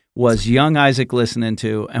music was young Isaac listening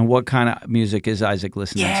to, and what kind of music is Isaac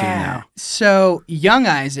listening to now? So young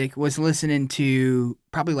Isaac was listening to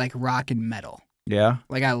probably like rock and metal. Yeah,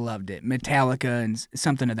 Like I loved it, Metallica and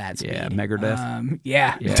something of that speed. Yeah, Megadeth.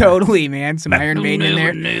 Yeah, Yeah. totally, man. Some Iron Maiden in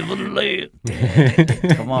there.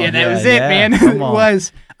 Come on. Yeah, that was it, man. come It on.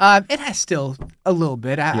 was. It has still a little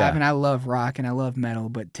bit. Yeah. I mean, I love rock and I love metal,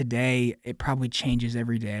 but today it probably changes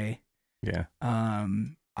every day. Yeah.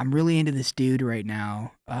 I'm really into this dude right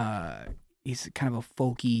now. He's kind of a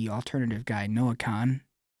folky alternative guy, Noah Khan.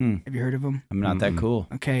 Hmm. Have you heard of him? I'm not that Mm-mm. cool.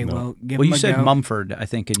 Okay, No. well, give Well, him you a said go. Mumford, I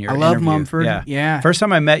think, in your I love interview. Mumford. Yeah. Yeah. First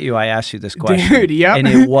time I met you, I asked you this question. Dude, yep. And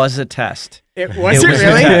it was a test. Was it It was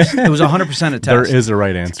really? a test. It was 100% a test. There is a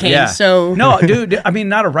right answer. Okay, Yeah. so No, dude, I mean,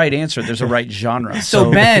 not a right answer. There's a right genre. so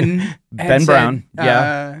Ben had Ben said, Brown.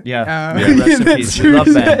 Yeah. Yeah. yeah, Rest in that's peace. We love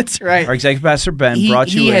Ben. That's right. Our executive pastor, Ben,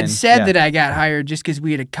 brought you he in. had said Yeah. that I got hired just because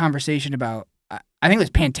we had a conversation about, I think it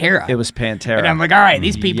was Pantera. It was Pantera. And I'm like, all right,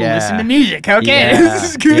 these people Yeah. listen to music. Okay, Yeah. this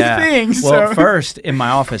is a good Yeah. thing. Well, So. first in my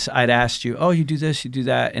office, I'd asked you, oh, you do this, you do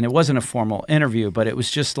that. And it wasn't a formal interview, but it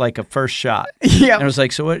was just like a first shot. Yeah. And it was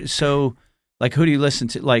like, so what? So, like, who do you listen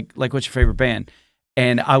to? Like, what's your favorite band?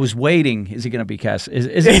 And I was waiting. Is he going to be cast? Is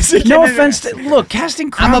he no gonna- offense to look, casting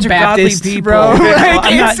I'm a crowds are godly Baptist, people. bro. Well, Like,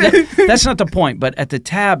 I'm not- it's- that's not the point. But at the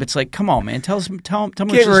Tab, it's like, come on, man, tell me what Get you're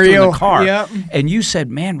listening to in real. the car. Yep. And you said,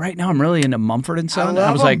 man, right now I'm really into Mumford and Son. love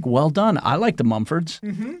I was 'em. like, well done. I like the Mumfords.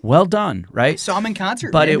 Well done, right? Saw him in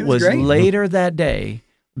concert. But man. it was great. later that day.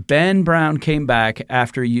 Ben Brown came back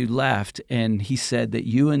after you left, and he said that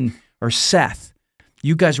Seth,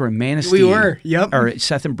 you guys were in Manistee. We were. Yep. Or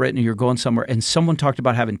Seth and Brittany, you're going somewhere, and someone talked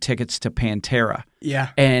about having tickets to Pantera, Yeah.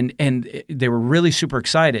 and they were really super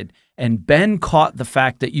excited. And Ben caught the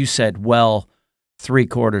fact that you said, well,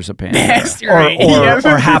 3/4 of Pantera, That's right. or Yep.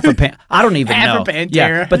 half a Pantera. I don't even Half know. a Pantera.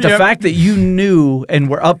 Yeah, but the Yep. fact that you knew and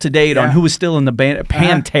were up to date on Yeah. who was still in the band,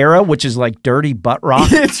 Pantera, which is like dirty butt rock.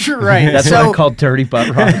 That's right. That's so, what I called dirty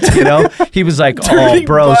butt rock. You know, he was like, "Oh, Dirty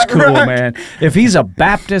bro's butt cool, rock. man. If he's a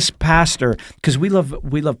Baptist pastor, because we love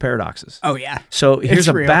paradoxes. Oh yeah. So here's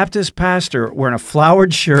a real. Baptist pastor wearing a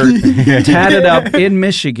flowered shirt, tatted up in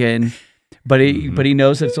Michigan, but he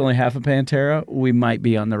knows that it's only half a Pantera. We might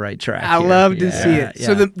be on the right track. I here. love to Yeah, see it.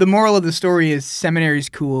 So yeah. the moral of the story is seminary's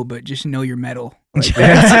cool, but just know your metal. Like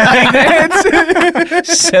that's,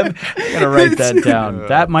 I'm gonna write that down.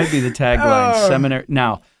 That might be the tagline. Oh. Seminary.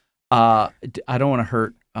 Now, I don't want to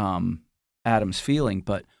hurt Adam's feeling,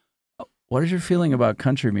 but what is your feeling about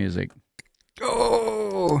country music?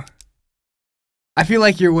 Oh. I feel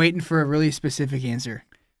like you're waiting for a really specific answer.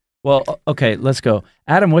 Well, okay, let's go.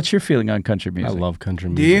 Adam, what's your feeling on country I music? love country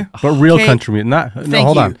Do music. you? But real Okay. country music. Not no, Thank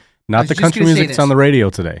hold you. on. I Not was the just country gonna say music that's on this. the radio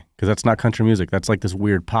today, because that's not country music. That's like this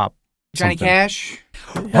weird pop. Johnny something. Cash.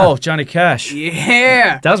 Oh, Johnny Cash.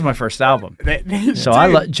 Yeah. That was my first album. So I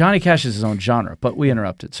love Johnny Cash is his own genre, but we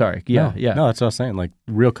interrupted. Sorry. Yeah, No, yeah. No, that's what I was saying. Like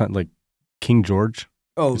real, like King George.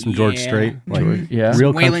 Oh, some George Strait, like yeah.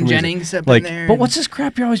 real country Waylon music. Jennings up Like, in there. But what's this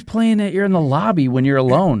crap you're always playing that you're in the lobby when you're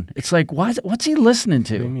alone? It's like, what's he listening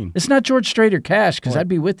to? What do you mean? It's not George Strait or Cash, because What? I'd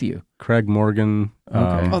be with you. Craig Morgan.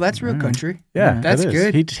 Okay. Oh, that's real country. Yeah, That's it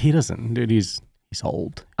is. good. He doesn't, dude. He's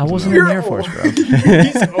old. I wasn't in the Air Force, bro.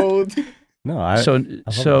 He's old. No, I So love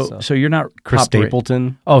that stuff. so you're not Chris copyright-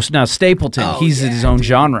 Stapleton. Oh, so now Stapleton, Oh, he's in yeah, his own dude.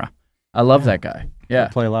 genre. I love Yeah. that guy. Yeah,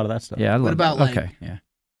 Play a lot of that stuff. yeah. I love What about, that. like, Okay, yeah.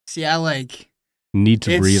 See, I like. Need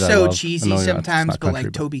to It's breathe. I so love. cheesy I know it's sometimes, not but country,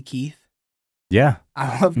 like Toby Keith. Yeah,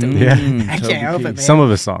 I love Toby. Yeah. I Toby can't help it, Keith. man. some of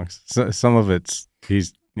his songs. Some of it's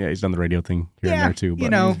he's done the radio thing here and there too. But you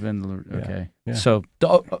know. He's been- okay. Yeah. So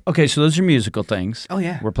okay, so those are musical things. Oh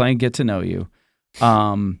yeah. We're playing Get to Know You.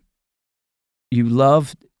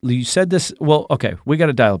 You said this. Well, okay, we got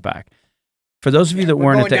to dial it back. For those of you that We're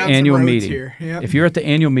weren't going at the down some annual roads meeting, here. Yep. if you're at the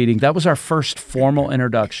annual meeting, that was our first formal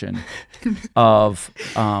introduction of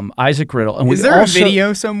Isaac Riddle. And Is we there also, a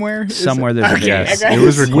video somewhere? Somewhere there's a Okay, video. Yes, okay. it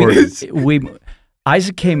was recorded. we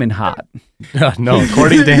Isaac came in hot. No,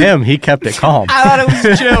 according to him, he kept it calm. I thought it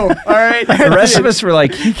was chill. All right. The rest of us were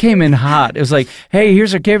like, he came in hot. It was like, hey,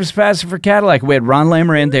 here's our campus pastor for Cadillac. We had Ron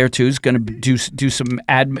Lamoran there too. Who's going to do some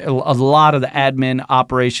a lot of the admin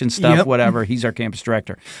operation stuff, Yep. whatever. He's our campus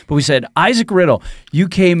director. But we said, Isaac Riddle, you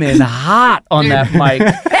came in hot on that mic.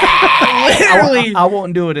 Literally. I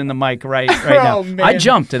won't do it in the mic right now. Oh, man. I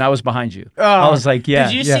jumped and I was behind you. Oh. I was like, yeah.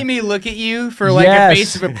 Did you yeah. see me look at you for like Yes. a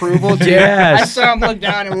face of approval, too? Yes. I saw him look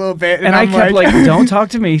down a little bit, And I I'm kept like, don't talk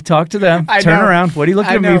to me, talk to them. I Turn know. around. What are you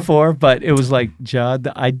looking I at me know. for? But it was like, Judd,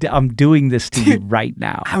 I'm doing this to you right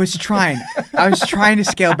now. I was trying to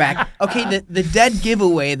scale back. Okay, the dead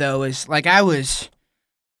giveaway though is like I was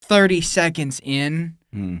 30 seconds in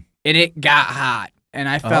Mm. and it got hot, and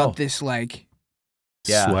I felt Oh. this like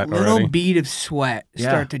Yeah. Sweat little already. bead of sweat Yeah.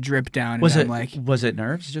 start to drip down. And Was I'm it like, was it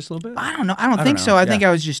nerves just a little bit? I don't know. I don't I think don't so. know. I think Yeah.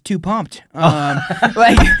 I was just too pumped.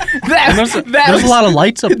 Like that. There's a lot of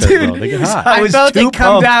lights up there, Dude, though. They get hot. I I was felt too it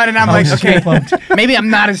come pumped. down, and I'm I like, was too okay, pumped. maybe I'm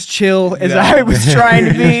not as chill as No. I was trying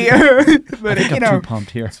to be. But I'm you know, too pumped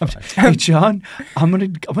here. Hey John, I'm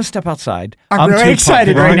gonna step outside. I'm really too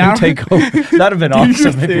excited pumped. right Ron, now. you take over. That'd have been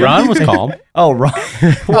awesome. if Ron was calm. Oh, Ron.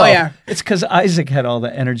 Well, yeah. It's because Isaac had all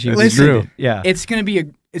the energy. we Listen, needed. Yeah. it's gonna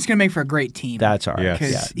make for a great team. That's all right. Yes.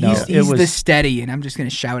 because Yeah. No, he's it was the steady, and I'm just gonna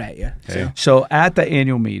shout at you. So. Hey. so at the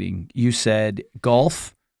annual meeting. You said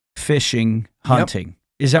golf, fishing, hunting.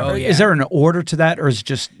 Is that Oh, yeah. is there an order to that, or is it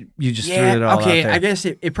just you just threw it all okay. out there? I guess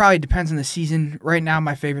it probably depends on the season. Right now,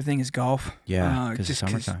 my favorite thing is golf. Yeah, because it's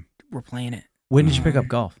just summertime. we're playing it. When did you pick up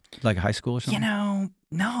golf? Like high school or You something? know,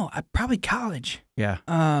 no, probably college. Yeah.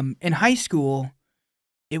 In high school,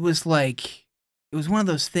 it was one of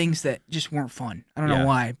those things that just weren't fun. I don't Yeah. know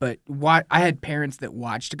why, but I had parents that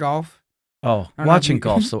watched golf. Oh, don't know watching if you-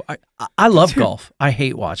 golf. So I love golf. I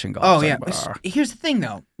hate watching golf. Oh It's yeah. like, But "Argh." here's the thing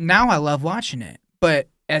though. Now I love watching it, but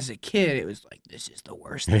as a kid, it was like this is the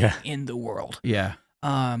worst thing Yeah. in the world. Yeah.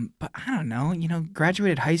 But I don't know. You know,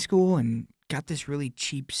 graduated high school and got this really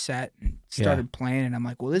cheap set and started playing, and I'm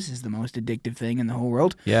like, well, this is the most addictive thing in the whole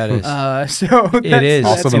world. Yeah, it is. So It is.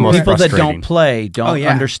 Also that's the And most people that frustrating. don't play don't Oh, yeah.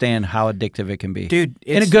 understand how addictive it can be. dude.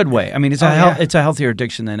 In a it's- good way. I mean, it's Oh, a yeah. it's a healthier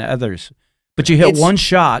addiction than others. But you hit It's- one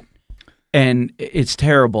shot and it's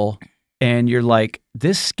terrible, and you're like,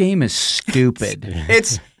 this game is stupid.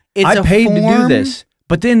 It's I a paid to do form- this.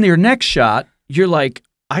 But then your next shot, you're like,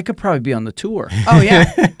 I could probably be on the tour. Oh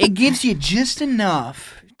yeah, it gives you just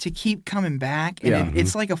enough to keep coming back, and Yeah.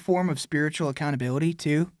 it's like a form of spiritual accountability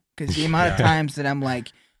too. Because the amount of times that I'm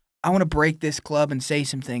like, I want to break this club and say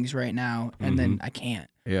some things right now, and then I can't.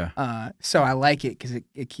 Yeah. So I like it because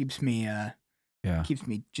it keeps me Yeah. keeps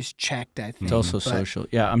me just checked. I think It's also But- social.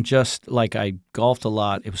 Yeah, I'm just like I golfed a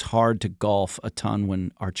lot. It was hard to golf a ton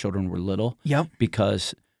when our children were little Yep.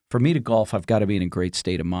 because for me to golf, I've got to be in a great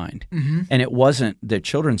state of mind. Mm-hmm. And it wasn't the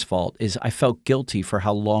children's fault. Is I felt guilty for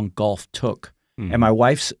how long golf took. Mhm. And my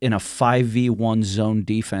wife's in a 5v1 zone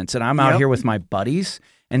defense, and I'm out Yep. here with my buddies.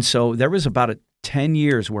 And so there was about 10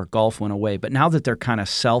 years where golf went away. But now that they're kind of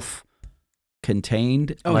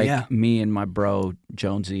self-contained, Oh, like yeah. me and my bro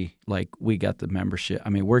Jonesy, like we got the membership. I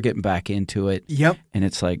mean, we're getting back into it, Yep. and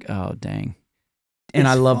it's like, oh dang. And It's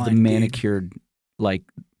I love fun, the dude. manicured, like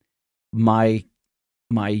my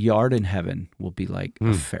yard in heaven will be like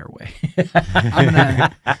a fairway.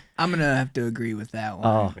 I'm gonna have to agree with that one.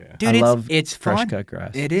 Oh, Yeah. Dude, I it's love it's fresh fun. cut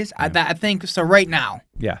grass. It is. Yeah. I think so. Right now,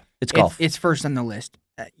 Yeah, it's golf. It's first on the list.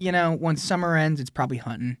 You know, when summer ends, it's probably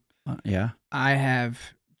hunting. Yeah, I have,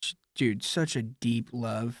 dude, such a deep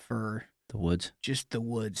love for the woods. just the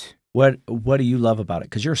woods. What do you love about it?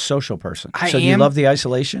 Because you're a social person. I so do you am. love the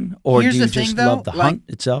isolation, or Here's do you the thing, just though, love the like- hunt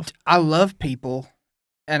itself? I love people,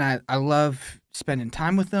 and I love spending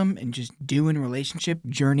time with them and just doing relationship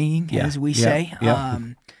journeying, as we say. Yeah.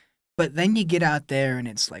 But then you get out there and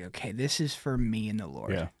it's like, okay, this is for me and the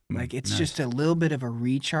Lord. Yeah. Like it's Nice. just a little bit of a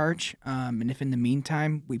recharge. And if in the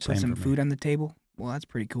meantime we put Same some for me. food on the table, well, that's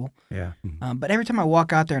pretty cool. Yeah. But every time I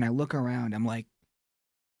walk out there and I look around, I'm like,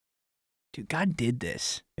 dude, God did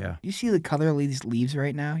this. Yeah. You see the color of these leaves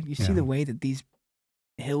right now? You see Yeah. the way that these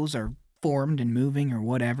hills are formed and moving or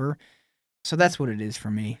whatever. So that's what it is for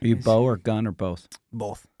me. Are you is bow or gun or both?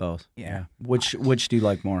 Both. Both. Yeah. Which do you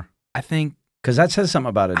like more? I think Because that says something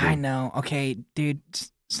about it. Dude. I know. Okay, dude,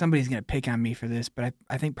 somebody's going to pick on me for this, but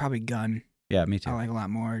I think probably gun Yeah, me too. I like a lot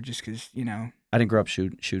more just because, you know. I didn't grow up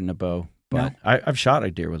shooting a bow, but No? I've shot a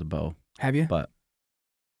deer with a bow, Have you? but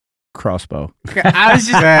crossbow. Okay, I was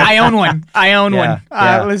just, I own one. I own Yeah, one.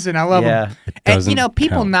 yeah. Listen, I love them. Yeah. And, you know,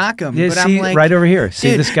 people knock them, Yeah, but see, I'm like, right over here.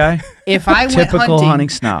 See dude, this guy? if I went Typical hunting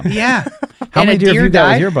snob. Yeah. How and many a deer have deer you got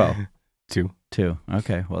with died? your bow? 2. 2.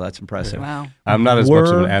 Okay, well that's impressive. Wow. I'm not as much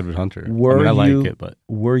of Were- an avid hunter. I were mean, I like you- it, but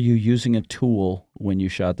Were you using a tool when you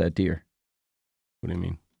shot that deer? what do you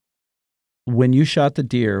mean? When you shot the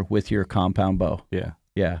deer with your compound bow, Yeah.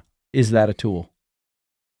 yeah, is that a tool?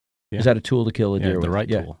 Yeah. Is that a tool to kill a Yeah, deer the with? right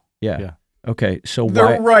Yeah. tool. Yeah. Yeah. Okay, so The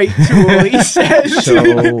why? right tool, he says.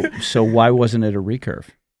 So why wasn't it a recurve?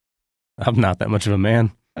 I'm not that much of a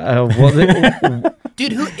man. Well,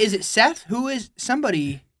 Dude, who is it? Seth? Who is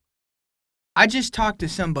somebody? I just talked to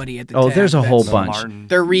somebody at the oh, tab there's a whole that's- bunch.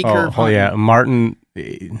 They're recurve. Oh yeah, Martin.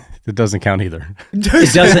 It doesn't count either.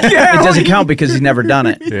 It doesn't count because he's never done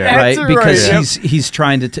it, Yeah. right? That's Because right. he's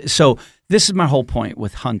trying to. So this is my whole point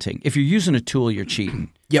with hunting. If you're using a tool, you're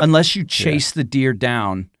cheating. Yep. Unless you chase the deer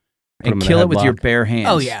down Put and him in a kill it with your headlock. bare hands.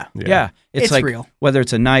 Oh, yeah. Yeah. It's It's like real. whether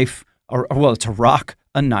it's a knife or well, it's a rock,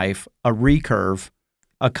 a knife, a recurve,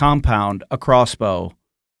 a compound, a crossbow,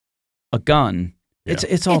 a gun. Yeah.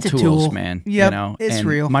 It's all It's a tools, tool. man. Yep, You know, it's and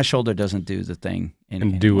real. My shoulder doesn't do the thing.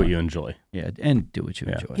 And do what anymore. you enjoy. Yeah, and do what you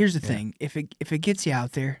Yeah. enjoy. Here's the Yeah. thing: if it gets you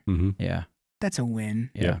out there, Mm-hmm. Yeah, that's a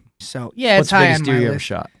win. yeah. So yeah, What's it's the high biggest on deer my you ever list.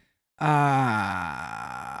 shot?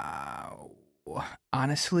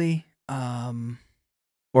 Honestly,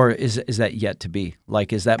 Or is that yet to be?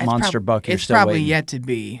 Like, is that It's monster buck you're it's still probably waiting? yet to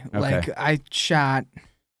be. Okay. Like I shot,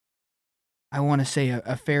 I want to say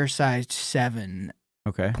a fair-sized 7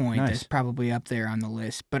 Okay, point. nice. That's probably up there on the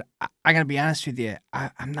list. But I gotta be honest with you,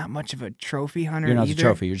 I'm not much of a trophy hunter. You're not either. the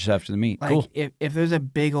trophy. You're just after the meat. Like Cool. if there's a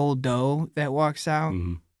big old doe that walks out,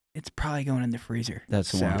 Mm-hmm. it's probably going in the freezer.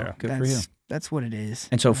 That's the one. So Good for you. That's what it is.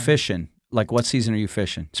 And so fishing, like what season are you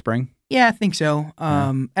fishing? Spring? Yeah, I think so. Yeah.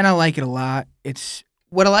 And I like it a lot. It's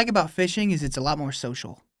what I like about fishing is it's a lot more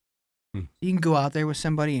social. Hmm. You can go out there with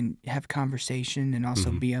somebody and have conversation and also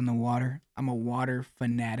Mhm. be on the water. I'm a water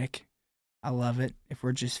fanatic. I love it. If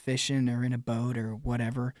we're just fishing or in a boat or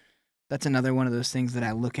whatever, that's another one of those things that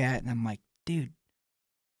I look at and I'm like, dude,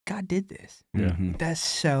 God did this. Yeah. Mhm. That's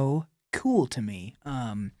so cool to me.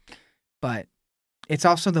 But it's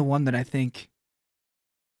also the one that I think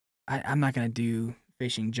I'm not gonna do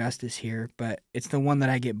fishing justice here, but it's the one that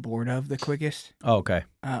I get bored of the quickest. Oh, okay.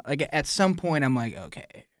 Like at some point, I'm like,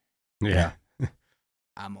 okay, Yeah.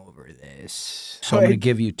 I'm over this. So I'm going to Like-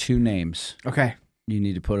 give you 2 names. Okay, You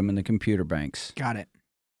need to put them in the computer banks. got it.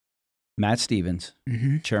 Matt Stevens,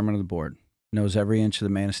 Mm-hmm. chairman of the board, knows every inch of the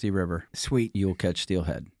Manistee River. Sweet. You will catch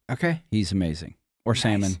steelhead. Okay. He's amazing. Or Nice.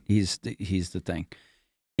 salmon. He's the thing.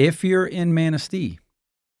 If you're in Manistee,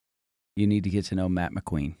 you need to get to know Matt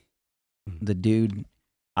McQueen. The dude,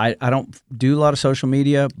 I don't do a lot of social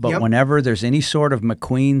media, but Yep. whenever there's any sort of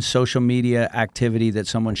McQueen social media activity that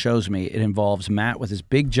someone shows me, it involves Matt with his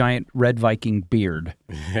big giant red Viking beard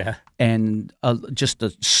Yeah. and just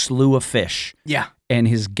a slew of fish Yeah. and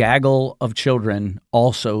his gaggle of children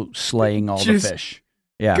also slaying all the Just fish.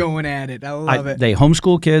 Yeah. Going at it. I love it. They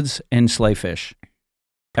homeschool kids and slay fish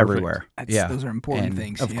Perfect. everywhere. That's- Those are important and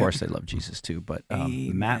things. of yeah. course, they love Jesus too. But Matt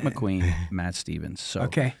Amen. McQueen, Matt Stevens. So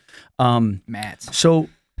Okay. Um, Matt's. so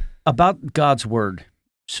about God's word.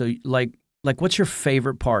 So like what's your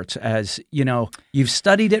favorite parts? As you know, you've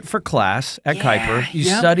studied it for class at Yeah, Kuiper. You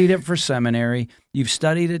yep. studied it for seminary. You've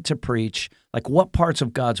studied it to preach. Like what parts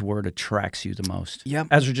of God's word attracts you the most? Yep.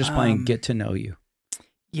 As we're just playing Um, get to know you.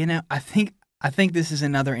 You know, I think this is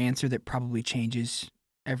another answer that probably changes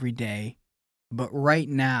every day. But right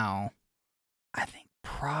now, I think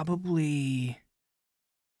probably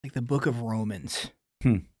like the book of Romans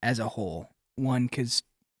Hmm. as a whole. One, because,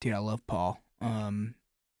 dude, I love Paul.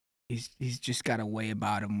 He's just got a way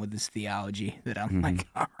about him with his theology that I'm like,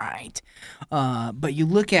 all right. But you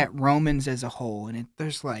look at Romans as a whole, and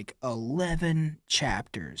there's like 11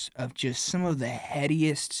 chapters of just some of the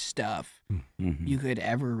headiest stuff you could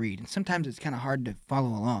ever read. And sometimes it's kind of hard to follow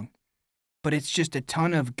along. But it's just a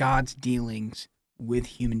ton of God's dealings with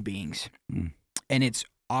human beings. And it's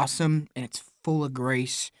awesome, and it's full of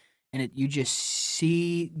grace, and you just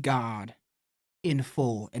see God in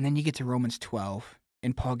full. And then you get to Romans 12.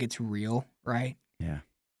 And Paul gets real, right? Yeah.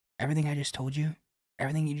 Everything I just told you,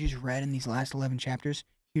 everything you just read in these last 11 chapters,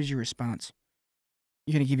 here's your response.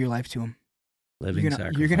 You're going to give your life to him.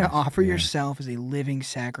 Sacrifice. You're going to offer yourself as a living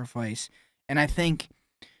sacrifice. And I think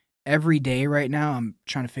every day right now, I'm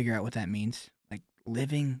trying to figure out what that means. Like,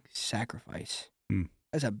 living sacrifice.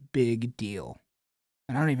 That's a big deal.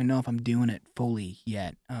 And I don't even know if I'm doing it fully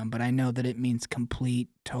yet. But I know that it means complete,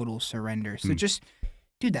 total surrender. So just,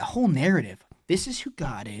 dude, that whole narrative. This is who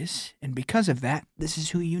God is, and because of that, this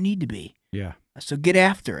is who you need to be. Yeah. So get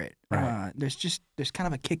after it. Right. There's kind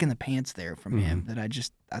of a kick in the pants there from him that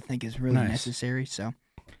I think is really necessary. So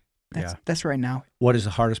that's right now. What is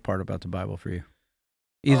the hardest part about the Bible for you?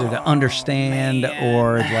 Either to understand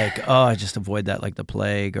or like, I just avoid that like the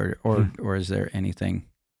plague, or is there anything?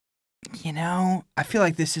 You know, I feel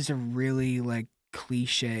like this is a really like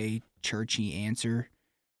cliche, churchy answer,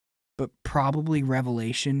 but probably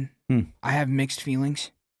Revelation. I have mixed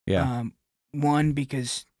feelings. Yeah. One,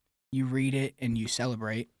 because you read it and you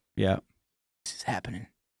celebrate. Yeah. This is happening.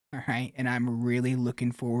 All right. And I'm really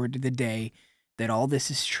looking forward to the day that all this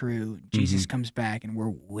is true. Jesus comes back and we're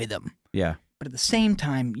with him. Yeah. But at the same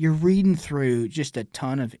time, you're reading through just a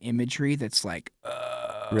ton of imagery that's like,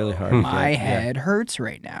 really hard. My head hurts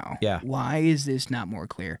right now. Yeah. Why is this not more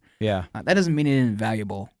clear? Yeah. That doesn't mean it isn't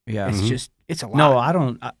valuable. Yeah. It's just, it's a lot. No,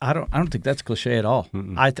 I don't think that's cliche at all.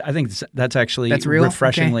 I think that's actually real?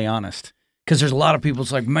 refreshingly honest. Because there's a lot of people.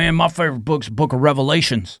 It's like, man, my favorite book's the Book of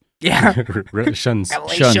Revelations. Yeah. Shuns.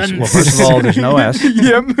 Revelations. Well, first of all, there's no S.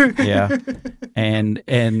 Yep. Yeah.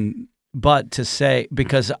 But to say,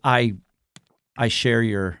 because I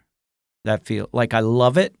share that feel, like I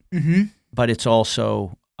love it, but it's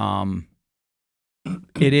also,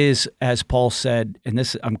 it is, as Paul said, and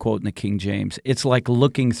this, I'm quoting the King James, it's like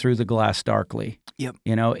looking through the glass darkly. Yep.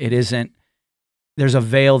 You know, it isn't, there's a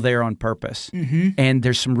veil there on purpose. And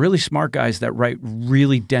there's some really smart guys that write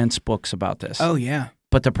really dense books about this. Oh, yeah.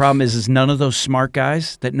 But the problem is none of those smart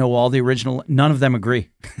guys that know all the original, none of them agree.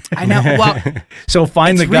 I know. Well, so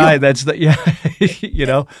find the guy real. that's you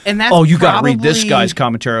know. And that's you got to read this guy's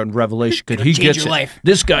commentary on Revelation because he gets your it. Life.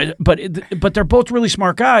 This guy, but they're both really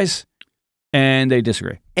smart guys, and they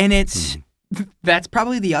disagree. And that's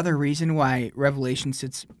probably the other reason why Revelation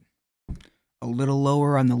sits a little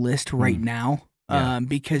lower on the list right now. Yeah.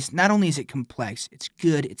 Because not only is it complex, it's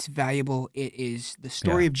good, it's valuable, it is the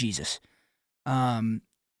story of Jesus. But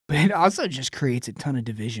it also just creates a ton of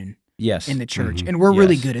division in the church. And we're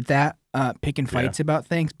really good at that, picking fights about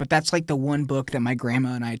things. But that's like the one book that my grandma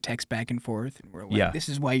and I text back and forth. And we're like, this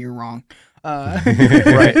is why you're wrong. Right.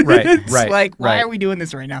 It's like, why are we doing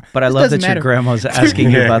this right now? But I love that your grandma's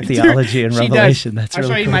asking you about theology and Revelation. That's I'll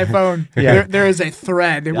really show you cool. my phone. There is a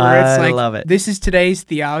thread where it's like, I love it. This is today's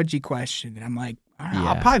theology question. And I'm like,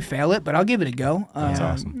 I'll probably fail it, but I'll give it a go. That's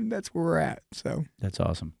awesome. That's where we're at. So that's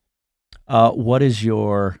awesome. What is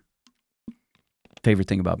your favorite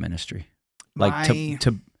thing about ministry? Like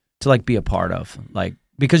to like be a part of, like,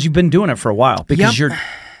 because you've been doing it for a while, because you're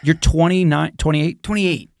 29, 28?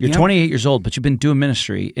 28. You're 28 years old, but you've been doing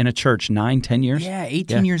ministry in a church 9-10 years? Yeah,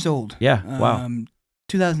 18 years old. Yeah, wow.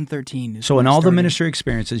 2013. So in all the ministry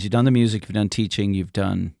experiences, you've done the music, you've done teaching, you've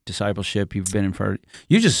done discipleship, you've been in front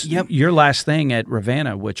of, your last thing at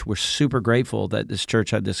Ravenna, which we're super grateful that this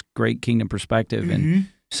church had this great kingdom perspective and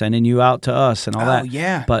sending you out to us and all that.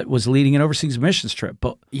 Yeah. But was leading an overseas missions trip.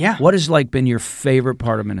 But what has like been your favorite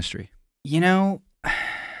part of ministry? You know,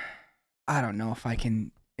 I don't know if I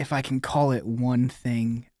can call it one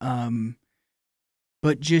thing,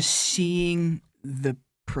 but just seeing the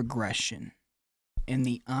progression and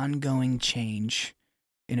the ongoing change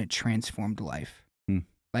in a transformed life.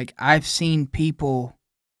 Like, I've seen people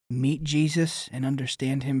meet Jesus and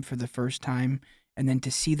understand him for the first time, and then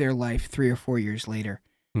to see their life 3 or 4 years later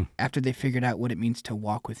after they figured out what it means to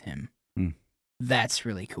walk with him. That's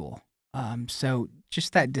really cool. So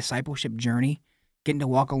just that discipleship journey, getting to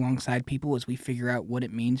walk alongside people as we figure out what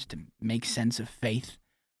it means to make sense of faith,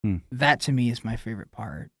 that to me is my favorite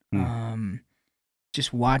part.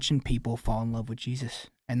 Just watching people fall in love with Jesus,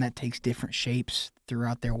 and that takes different shapes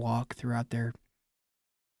throughout their walk, throughout their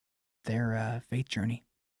faith journey.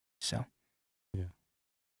 So,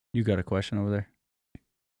 you got a question over there?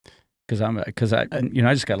 because I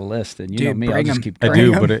just got a list, and you know Dude, me, I'll bring just 'em. keep. I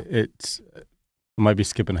going. do, but I might be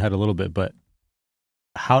skipping ahead a little bit. But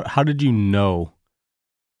how did you know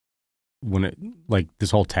when it like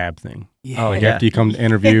this whole tab thing? Yeah. Like after you come to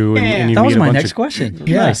interview and you That meet was a my bunch next of question.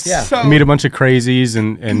 nice. Yeah. So- You meet a bunch of crazies,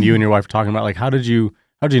 and you and your wife are talking about like how did you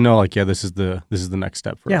know like this is the next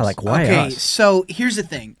step for us? Like why Okay, us? so here's the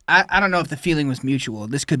thing. I don't know if the feeling was mutual.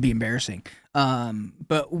 This could be embarrassing.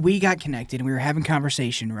 But we got connected and we were having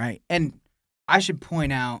conversation, right? And I should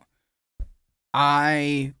point out,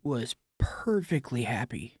 I was perfectly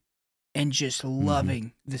happy and just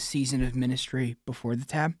loving the season of ministry before the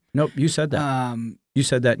tab. Nope, you said that. You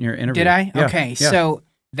said that in your interview. Did I? Yeah, Okay, yeah. so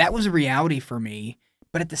that was a reality for me.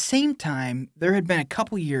 But at the same time, there had been a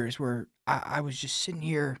couple years where I was just sitting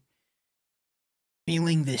here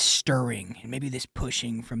feeling this stirring and maybe this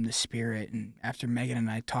pushing from the Spirit. And after Megan and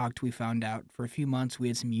I talked, we found out for a few months we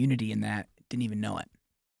had some unity in that. Didn't even know it.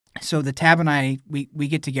 So the tab and I, we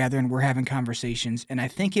get together and we're having conversations. And I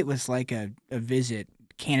think it was like a visit,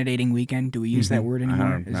 candidating weekend. Do we use that word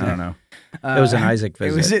anymore? I don't know. It was an Isaac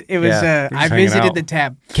visit. It was. Yeah. I hanging visited out. the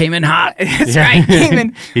tab. Came in hot. That's right. Came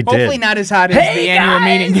in. He did. Hopefully not as hot as Hey, the annual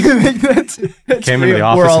guys! meeting. that's Came into the real.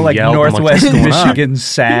 office We're all and like yelled. I'm like, Northwest "What's going on?" Michigan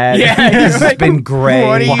sad. Yeah, It's you're like, been gray.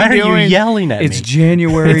 what are you Why are you doing? yelling at It's me?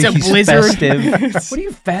 January. It's a He's blizzard. festive. What are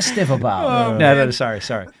you festive about? Oh, no, sorry.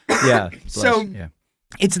 Yeah. So- yeah.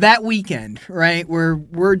 It's that weekend, right? Where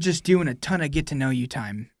we're just doing a ton of get to know you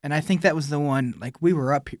time, and I think that was the one. Like we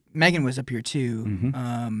were up. Megan was up here too.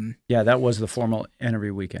 Mhm. Yeah, that was the formal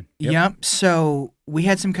interview weekend. Yep. So we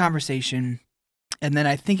had some conversation, and then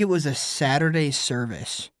I think it was a Saturday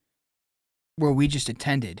service where we just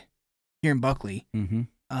attended here in Buckley. Mm-hmm.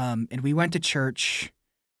 And we went to church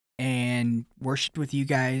and worshiped with you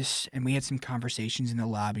guys, and we had some conversations in the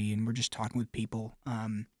lobby, and we're just talking with people.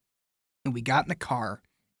 And we got in the car.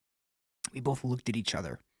 We both looked at each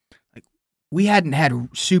other. Like we hadn't had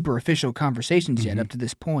super official conversations yet up to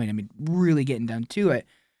this point. I mean, really getting down to it.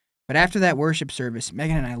 But after that worship service,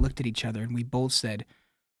 Megan and I looked at each other, and we both said,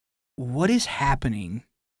 "What is happening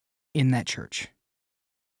in that church?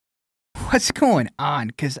 What's going on?"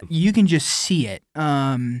 Because you can just see it.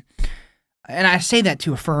 And I say that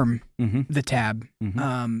to affirm the tab,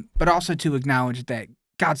 but also to acknowledge that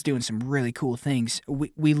God's doing some really cool things.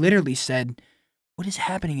 We literally said, what is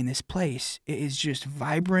happening in this place? It is just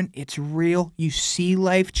vibrant. It's real. You see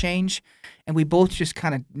life change. And we both just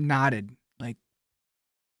kind of nodded like,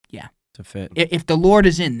 yeah. To fit. If the Lord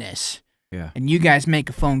is in this Yeah. and you guys make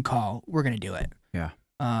a phone call, we're going to do it. Yeah.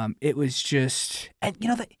 It was just, and you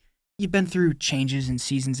know, that you've been through changes and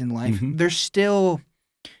seasons in life. Mhm. There's still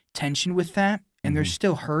tension with that. And there's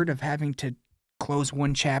still hurt of having to close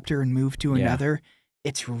one chapter and move to Yeah. another.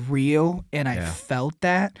 It's real, and I Yeah. felt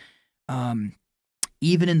that.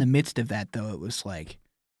 Even in the midst of that, though, it was like,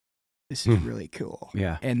 this is really cool.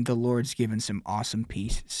 Yeah. And the Lord's given some awesome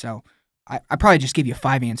peace. So I probably just give you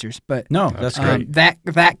 5 answers, but No, that's great.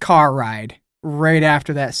 that car ride right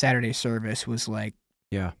after that Saturday service was like,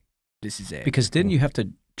 Yeah. this is it. Because didn't you have to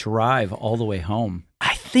drive all the way home?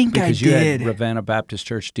 I think Because I you did. had Ravenna Baptist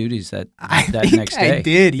Church duties that I that think next day. I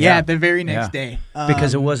did. Yeah, Yeah. the very next Yeah. day.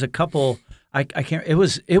 Because it was a couple. I can't. It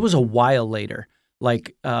was a while later.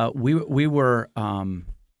 Like we were.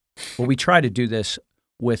 Well, we try to do this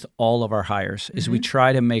with all of our hires. Is we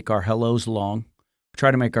try to make our hellos long,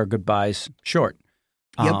 try to make our goodbyes short.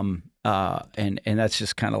 Yep. And that's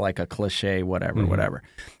just kind of like a cliche, whatever.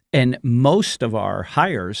 And most of our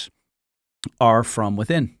hires are from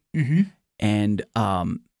within. And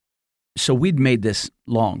so we'd made this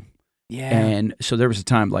long. Yeah. And so there was a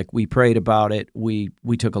time like we prayed about it. We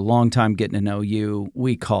took a long time getting to know you.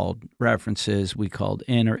 We called references. We called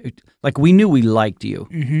in. Like we knew we liked you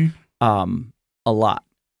a lot.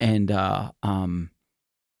 And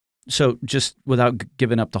so just without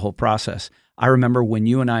giving up the whole process, I remember when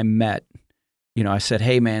you and I met, you know, I said,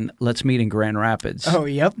 hey, man, let's meet in Grand Rapids. Oh,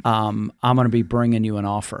 yep. I'm going to be bringing you an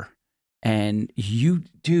offer. And you,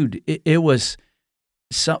 dude, it was...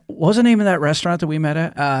 So, what was the name of that restaurant that we met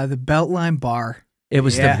at? The Beltline Bar. It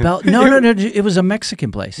was Yeah. the Belt. No. It was a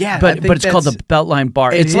Mexican place. Yeah, I but think it's called the that's- Beltline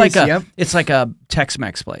Bar. It It's like is, a yep. it's like a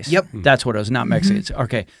Tex-Mex place. Yep. That's what it was. Not Mexican. It's-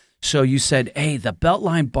 Okay. So you said, hey, the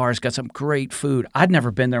Beltline Bar's got some great food. I'd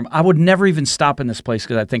never been there. I would never even stop in this place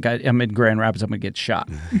because I think I'm in Grand Rapids. I'm gonna get shot.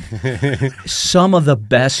 Some of the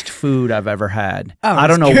best food I've ever had. Oh, I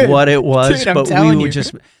don't know it's good. what it was, Dude, I'm but we telling would you.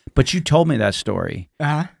 just. But you told me that story.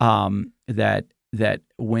 Uh-huh. That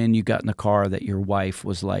when you got in the car, that your wife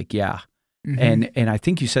was like, "Yeah, And I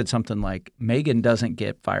think you said something like Megan doesn't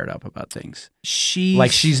get fired up about things.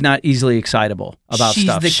 She's not easily excitable about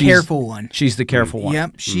stuff. She's the careful one. She's the careful one.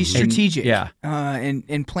 Yep. She's strategic. And,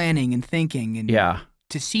 and planning and thinking. And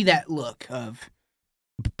to see that look of.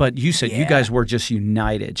 But you said you guys were just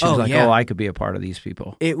united. She was like, "Oh, I could be a part of these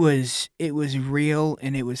people." It was real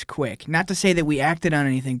and it was quick. Not to say that we acted on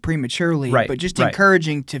anything prematurely, but just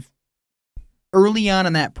encouraging to early on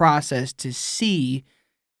in that process to see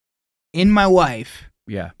in my wife.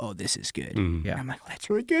 Yeah. Oh, this is good. Yeah. I'm like, well, that's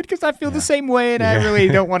really good because I feel the same way, and I really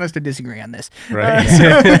don't want us to disagree on this. Right.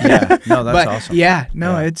 No, that's awesome. Yeah.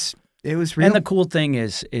 No, it was real. And the cool thing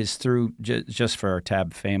is through just for our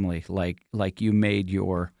Tab family, like you made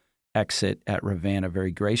your exit at Ravenna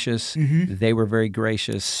very gracious. They were very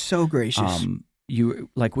gracious. So gracious. We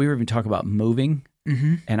were even talking about moving,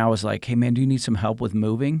 and I was like, "Hey, man, do you need some help with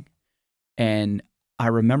moving?" And I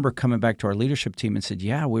remember coming back to our leadership team and said,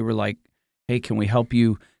 "Yeah." We were like, "Hey, can we help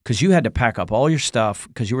you?" Because you had to pack up all your stuff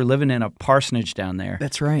because you were living in a parsonage down there.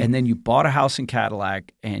 That's right. And then you bought a house in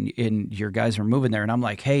Cadillac, and your guys were moving there. And I'm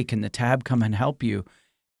like, "Hey, can the Tab come and help you?"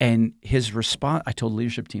 And his response, I told the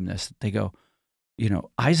leadership team this. They go,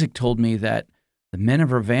 Isaac told me that the men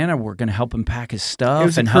of Ravenna were going to help him pack his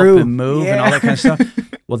stuff and help him move and all that kind of stuff.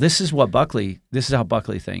 Well, this is how Buckley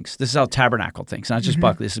thinks. This is how Tabernacle thinks. Not just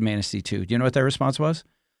Buckley. This is Manistee too. Do you know what their response was?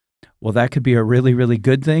 Well, that could be a really, really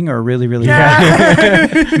good thing or a really, really bad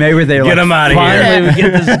thing. Maybe they're get him out of here. Finally, we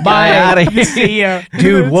get this guy out of here.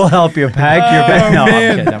 Dude, we'll help you pack your bag. No,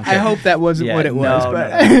 I'm kidding. I hope that wasn't what it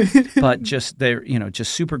was. But just they're,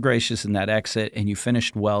 just super gracious in that exit, and you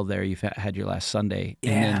finished well there. You've had your last Sunday.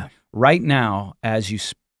 Yeah. And then right now, as you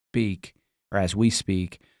speak, or as we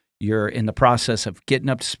speak, you're in the process of getting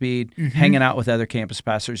up to speed, hanging out with other campus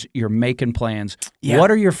pastors. You're making plans. Yeah.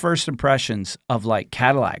 What are your first impressions of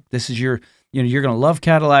Cadillac? This is your, you're going to love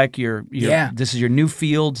Cadillac. This is your new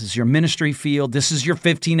field. This is your ministry field. This is your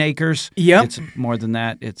 15 acres. Yep. It's more than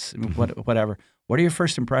that. It's whatever. What are your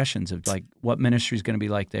first impressions of what ministry is going to be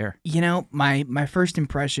like there? My first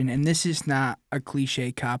impression, and this is not a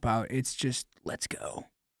cliche cop out. It's just let's go.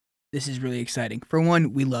 This is really exciting. For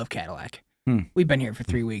one, we love Cadillac. We've been here for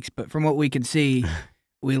 3 weeks, but from what we can see,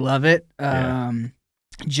 we love it.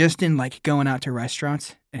 Just in going out to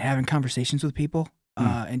restaurants and having conversations with people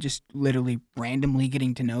and just literally randomly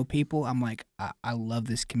getting to know people, I'm like, I love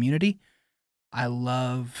this community. I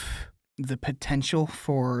love the potential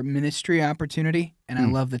for ministry opportunity, and I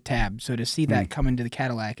love the Tab. So to see that come into the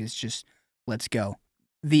Cadillac is just, let's go.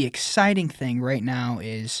 The exciting thing right now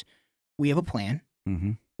is we have a plan.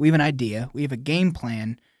 We have an idea. We have a game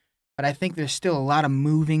plan. But I think there's still a lot of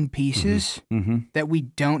moving pieces that we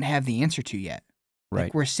don't have the answer to yet.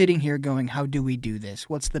 Right. We're sitting here going, how do we do this?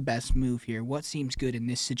 What's the best move here? What seems good in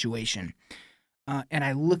this situation? And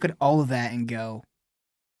I look at all of that and go,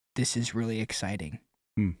 this is really exciting.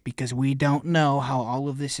 Because we don't know how all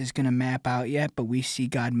of this is going to map out yet, but we see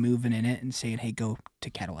God moving in it and saying, hey, go to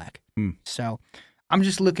Cadillac. So I'm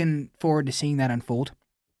just looking forward to seeing that unfold.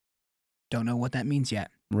 Don't know what that means yet.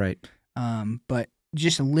 Right. But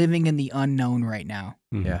just living in the unknown right now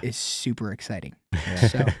is super exciting. Yeah.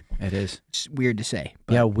 So it is. It's weird to say.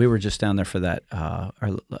 But. Yeah, we were just down there for that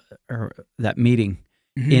that meeting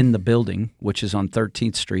in the building, which is on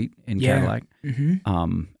 13th Street in Cadillac.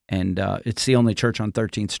 And it's the only church on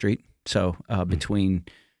 13th Street. So between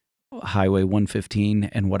Highway 115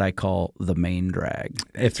 and what I call the main drag.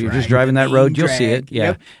 If you're just driving that road, you'll see it.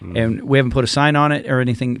 Yeah. And we haven't put a sign on it or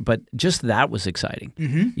anything, but just that was exciting.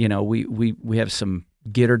 We have some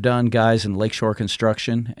get-her-done guys in Lakeshore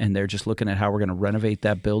Construction, and they're just looking at how we're going to renovate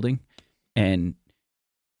that building. And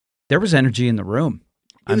there was energy in the room.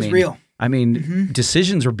 It was real. I mean,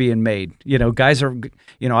 decisions are being made. Guys are,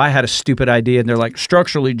 I had a stupid idea, and they're like,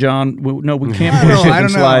 structurally, John, we can't put a slip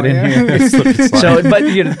and slide in here. So, but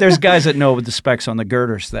there's guys that know the specs on the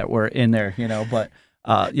girders that were in there, but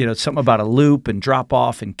something about a loop and drop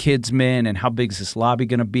off and kids men and how big is this lobby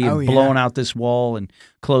going to be and blowing out this wall and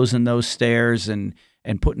closing those stairs and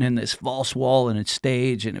putting in this false wall and a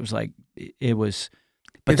stage, and it was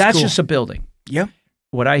but that's cool. Just a building. Yep.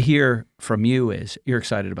 What I hear from you is you're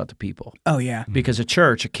excited about the people. Oh, yeah. Because a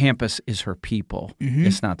church, a campus is her people.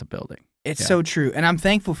 It's not the building. It's so true. And I'm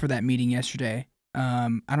thankful for that meeting yesterday.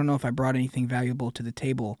 I don't know if I brought anything valuable to the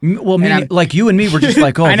table. Well, like you and me were just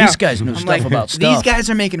like, oh, these guys know I'm stuff like, about stuff. These guys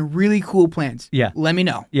are making really cool plans. Yeah. Let me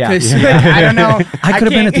know. Yeah. 'Cause, I don't know. I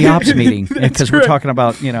could have been at the ops meeting That's because we're great. talking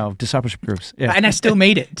about, discipleship groups. Yeah. And I still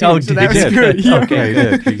made it, too. Oh, so you that was did? good. Yeah. Okay, he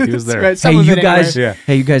did. He was there. Right, some Hey, of you it guys. anyway.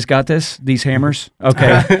 Hey, you guys got this? These hammers?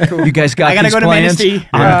 Okay. Cool. You guys got I gotta these go to plans? Manistee.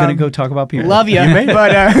 I'm gonna go talk about people. Love you. You made it.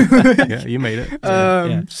 But, Yeah, you made it.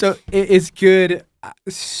 Yeah. So it's good.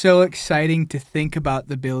 So exciting to think about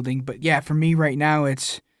the building. But yeah, for me right now,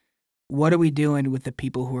 it's what are we doing with the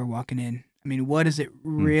people who are walking in? I mean, what does it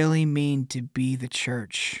really mean to be the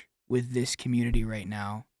church with this community right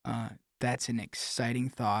now? That's an exciting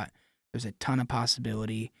thought. There's a ton of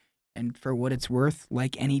possibility. And for what it's worth,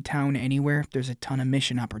 like any town anywhere, there's a ton of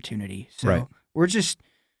mission opportunity. So Right.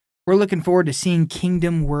 we're looking forward to seeing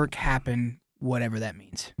kingdom work happen, whatever that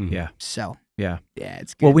means. Yeah. So Yeah.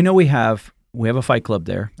 it's good. Well, we know we have a fight club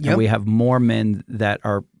there, Yep. and we have more men that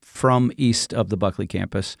are from east of the Buckley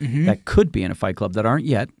campus Mhm. that could be in a fight club that aren't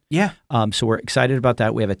yet. Yeah. So we're excited about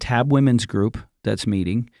that. We have a Tab Women's group that's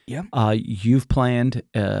meeting. Yep. You've planned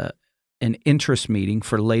an interest meeting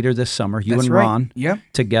for later this summer, you That's and right. Ron Yep.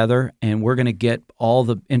 together, and we're going to get all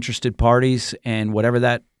the interested parties and whatever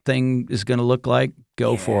that thing is going to look like,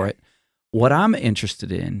 go for it. What I'm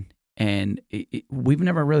interested in, and we've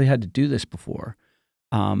never really had to do this before,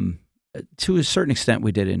 to a certain extent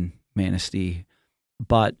we did in Manistee,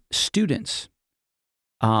 but students,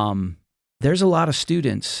 there's a lot of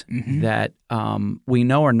students that we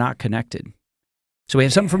know are not connected. So we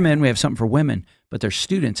have something for men, we have something for women, but they're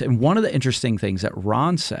students. And one of the interesting things that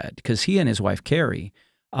Ron said, because he and his wife Carrie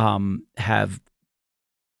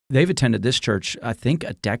they've attended this church, I think,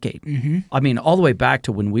 a decade. I mean, all the way back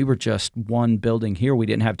to when we were just one building here. We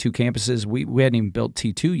didn't have two campuses. We hadn't even built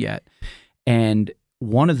T2 yet. And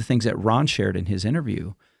one of the things that Ron shared in his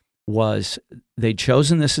interview was they'd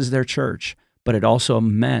chosen this as their church, but it also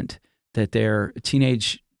meant that their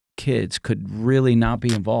teenage kids could really not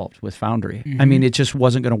be involved with Foundry. I mean, it just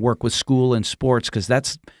wasn't going to work with school and sports because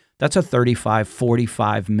that's a 35,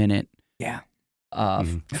 45 minute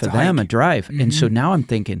for them a drive. And so now I'm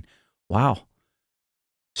thinking, wow,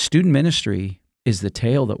 student ministry is the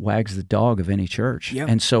tail that wags the dog of any church.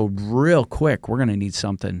 And so real quick, we're going to need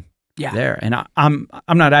something there. And I'm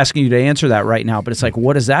not asking you to answer that right now, but it's like,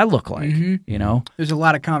 what does that look like? You know, there's a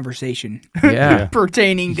lot of conversation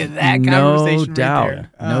pertaining to that No conversation. doubt. Right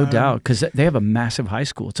there. No doubt. Because they have a massive high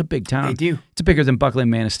school. It's a big town. They do. It's bigger than Buckley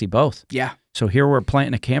and Manistee both. Yeah. So here we're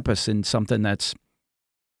planting a campus in something that's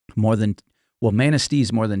Manistee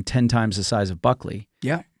is more than 10 times the size of Buckley.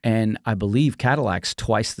 Yeah. And I believe Cadillac's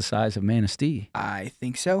twice the size of Manistee. I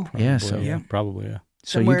think so. Probably.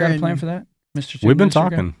 So you got a plan for that, Mr. We've been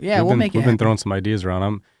talking. Yeah, we'll make it We've been throwing some ideas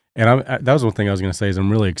around. That was one thing I was going to say is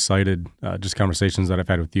I'm really excited. Just conversations that I've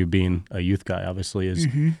had with you, being a youth guy, obviously, is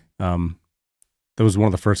that was one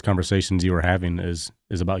of the first conversations you were having is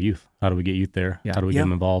about youth. How do we get youth there? How do we get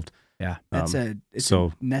them involved? Yeah, it's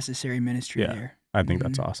a necessary ministry there. I think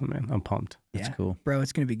that's awesome, man. I'm pumped. That's cool, bro.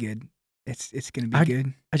 It's gonna be good. It's gonna be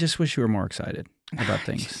good. I just wish you were more excited about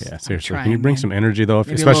things. Yeah, seriously. Can you bring some energy though,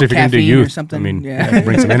 Maybe especially if you're gonna do youth? I mean,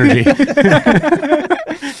 bring some energy.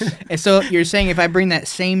 And so you're saying if I bring that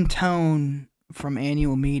same tone from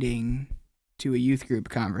annual meeting to a youth group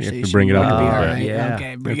conversation, bring it up a little bit. Right? Yeah.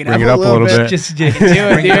 Okay, bring it up up a little bit. Just do it,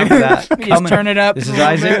 dude. Just turn it up. This is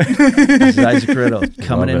Isaac. This is Isaac Riddle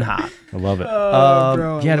coming in hot. I love it.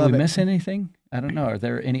 Bro, did we miss anything? I don't know. Are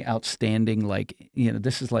there any outstanding,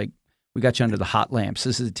 this is like, we got you under the hot lamps.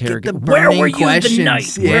 This is interrogation. Where were you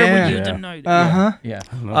tonight? Where were you tonight? Yeah.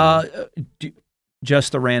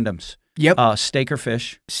 Just the randoms. Yep. Steak or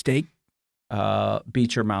fish? Steak.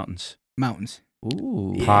 Beach or mountains? Mountains.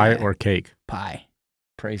 Ooh. Pie or cake? Pie.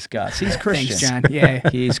 Praise God. He's Christian. Thanks, John. Yeah.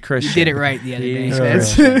 He's Christian. You did it right the other day. He's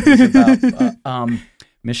about,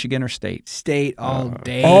 Michigan or state? State all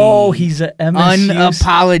day. Oh, he's a MSU.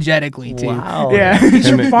 Unapologetically, too. Wow. Yeah. He's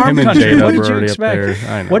from farm country. What did you up expect?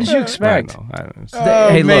 there. What did you expect? I know.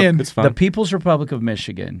 Hey, man. look, It's fun. the People's Republic of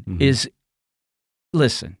Michigan is,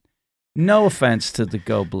 listen, no offense to the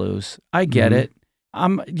Go Blues. I get it.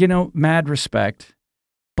 I'm, mad respect.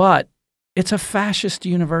 But it's a fascist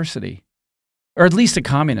university, or at least a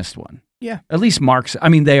communist one. Yeah. At least Marxist. I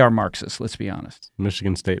mean, they are Marxist, let's be honest.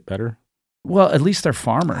 Michigan State better? Well, at least they're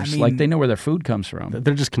farmers. I mean, they know where their food comes from.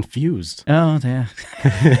 They're just confused. Oh, yeah.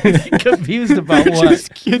 Confused about what?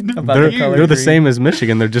 Just kidding. About They're the color the green? same as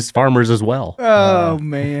Michigan. They're just farmers as well. Oh,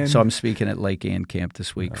 man. So I'm speaking at Lake Ann Camp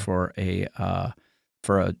this week for a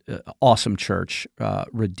awesome church,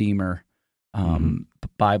 Redeemer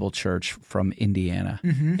Bible church from Indiana,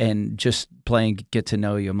 Mm-hmm. and just playing Get to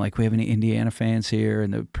Know You. I'm like, we have any Indiana fans here?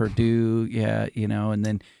 And the Purdue, yeah, and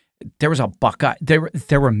then there was a Buckeye.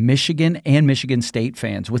 There were Michigan and Michigan State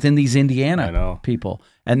fans within these Indiana people,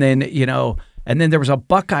 and then and then there was a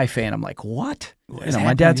Buckeye fan. I'm like, what?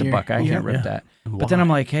 My dad's a Buckeye. I can't rip that. But then I'm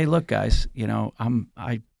like, hey, look, guys,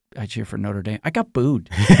 I cheer for Notre Dame. I got booed.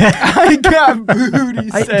 I got booed, he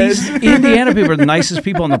says. These Indiana people are the nicest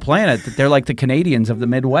people on the planet. They're like the Canadians of the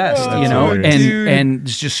Midwest, and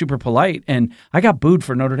it's just super polite. And I got booed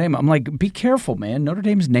for Notre Dame. I'm like, be careful, man. Notre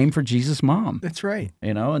Dame's named for Jesus' mom. That's right.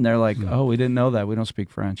 And they're like, oh, we didn't know that. We don't speak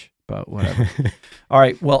French, but whatever. All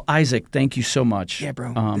right. Well, Isaac, thank you so much. Yeah,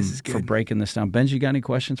 bro. This is good. For breaking this down. Benji, you got any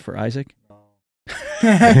questions for Isaac?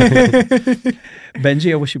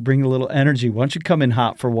 Benji, I wish you'd bring a little energy. Why don't you come in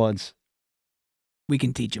hot for once? We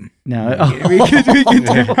can teach him. No,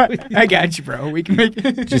 I got you, bro. We can make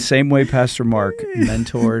it. The same way Pastor Mark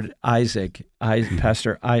mentored Isaac.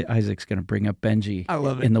 Pastor Isaac's going to bring up Benji. I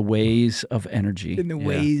love it. In the ways of energy. In the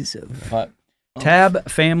ways of. But Tab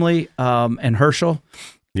family and Herschel.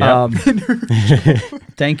 Yeah.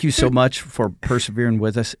 Thank you so much for persevering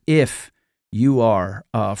with us. If you are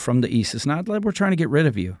from the East, it's not like we're trying to get rid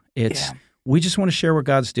of you. It's we just want to share what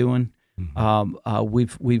God's doing.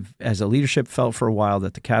 We've as a leadership felt for a while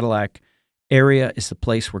that the Cadillac area is the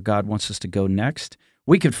place where God wants us to go next.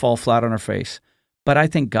 We could fall flat on our face, but I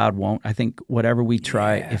think God won't. I think whatever we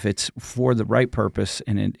try, if it's for the right purpose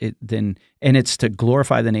and it's to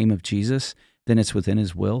glorify the name of Jesus, then it's within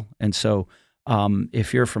His will. And so,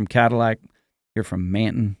 if you're from Cadillac, you're from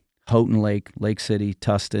Manton, Houghton Lake, Lake City,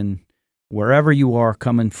 Tustin, wherever you are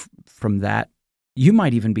coming from that. You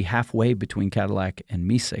might even be halfway between Cadillac and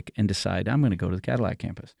Mesick and decide, I'm going to go to the Cadillac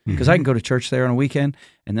campus because I can go to church there on a weekend,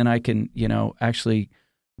 and then I can, actually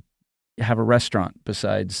have a restaurant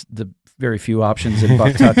besides the very few options in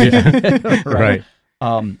Bucktucky. Right.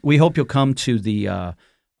 We hope you'll come to the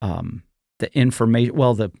information.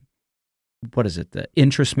 Well, what is it? The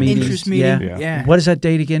interest meeting. Interest meeting. Yeah. What is that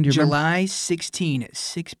date again? Do you remember? July 16 at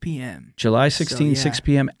 6 p.m. July 16, 6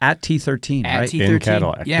 p.m. at T13, At right? T13. In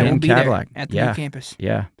Cadillac. Yeah, we'll be Cadillac. there at the new campus.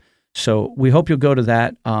 Yeah. So we hope you'll go to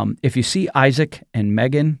that. If you see Isaac and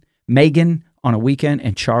Megan on a weekend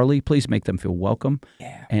and Charlie, please make them feel welcome.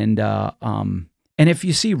 Yeah. And if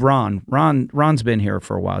you see Ron's been here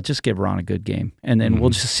for a while, just give Ron a good game. And then we'll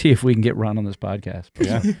just see if we can get Ron on this podcast. But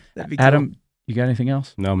yeah. That'd be cool. Adam, you got anything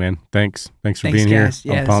else? No, man. Thanks for Thanks, being guys.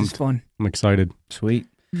 here. Yeah, I'm this pumped. is fun. I'm excited. Sweet.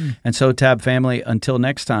 And so, Tab family, until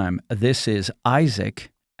next time, this is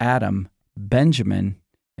Isaac, Adam, Benjamin,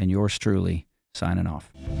 and yours truly signing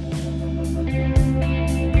off.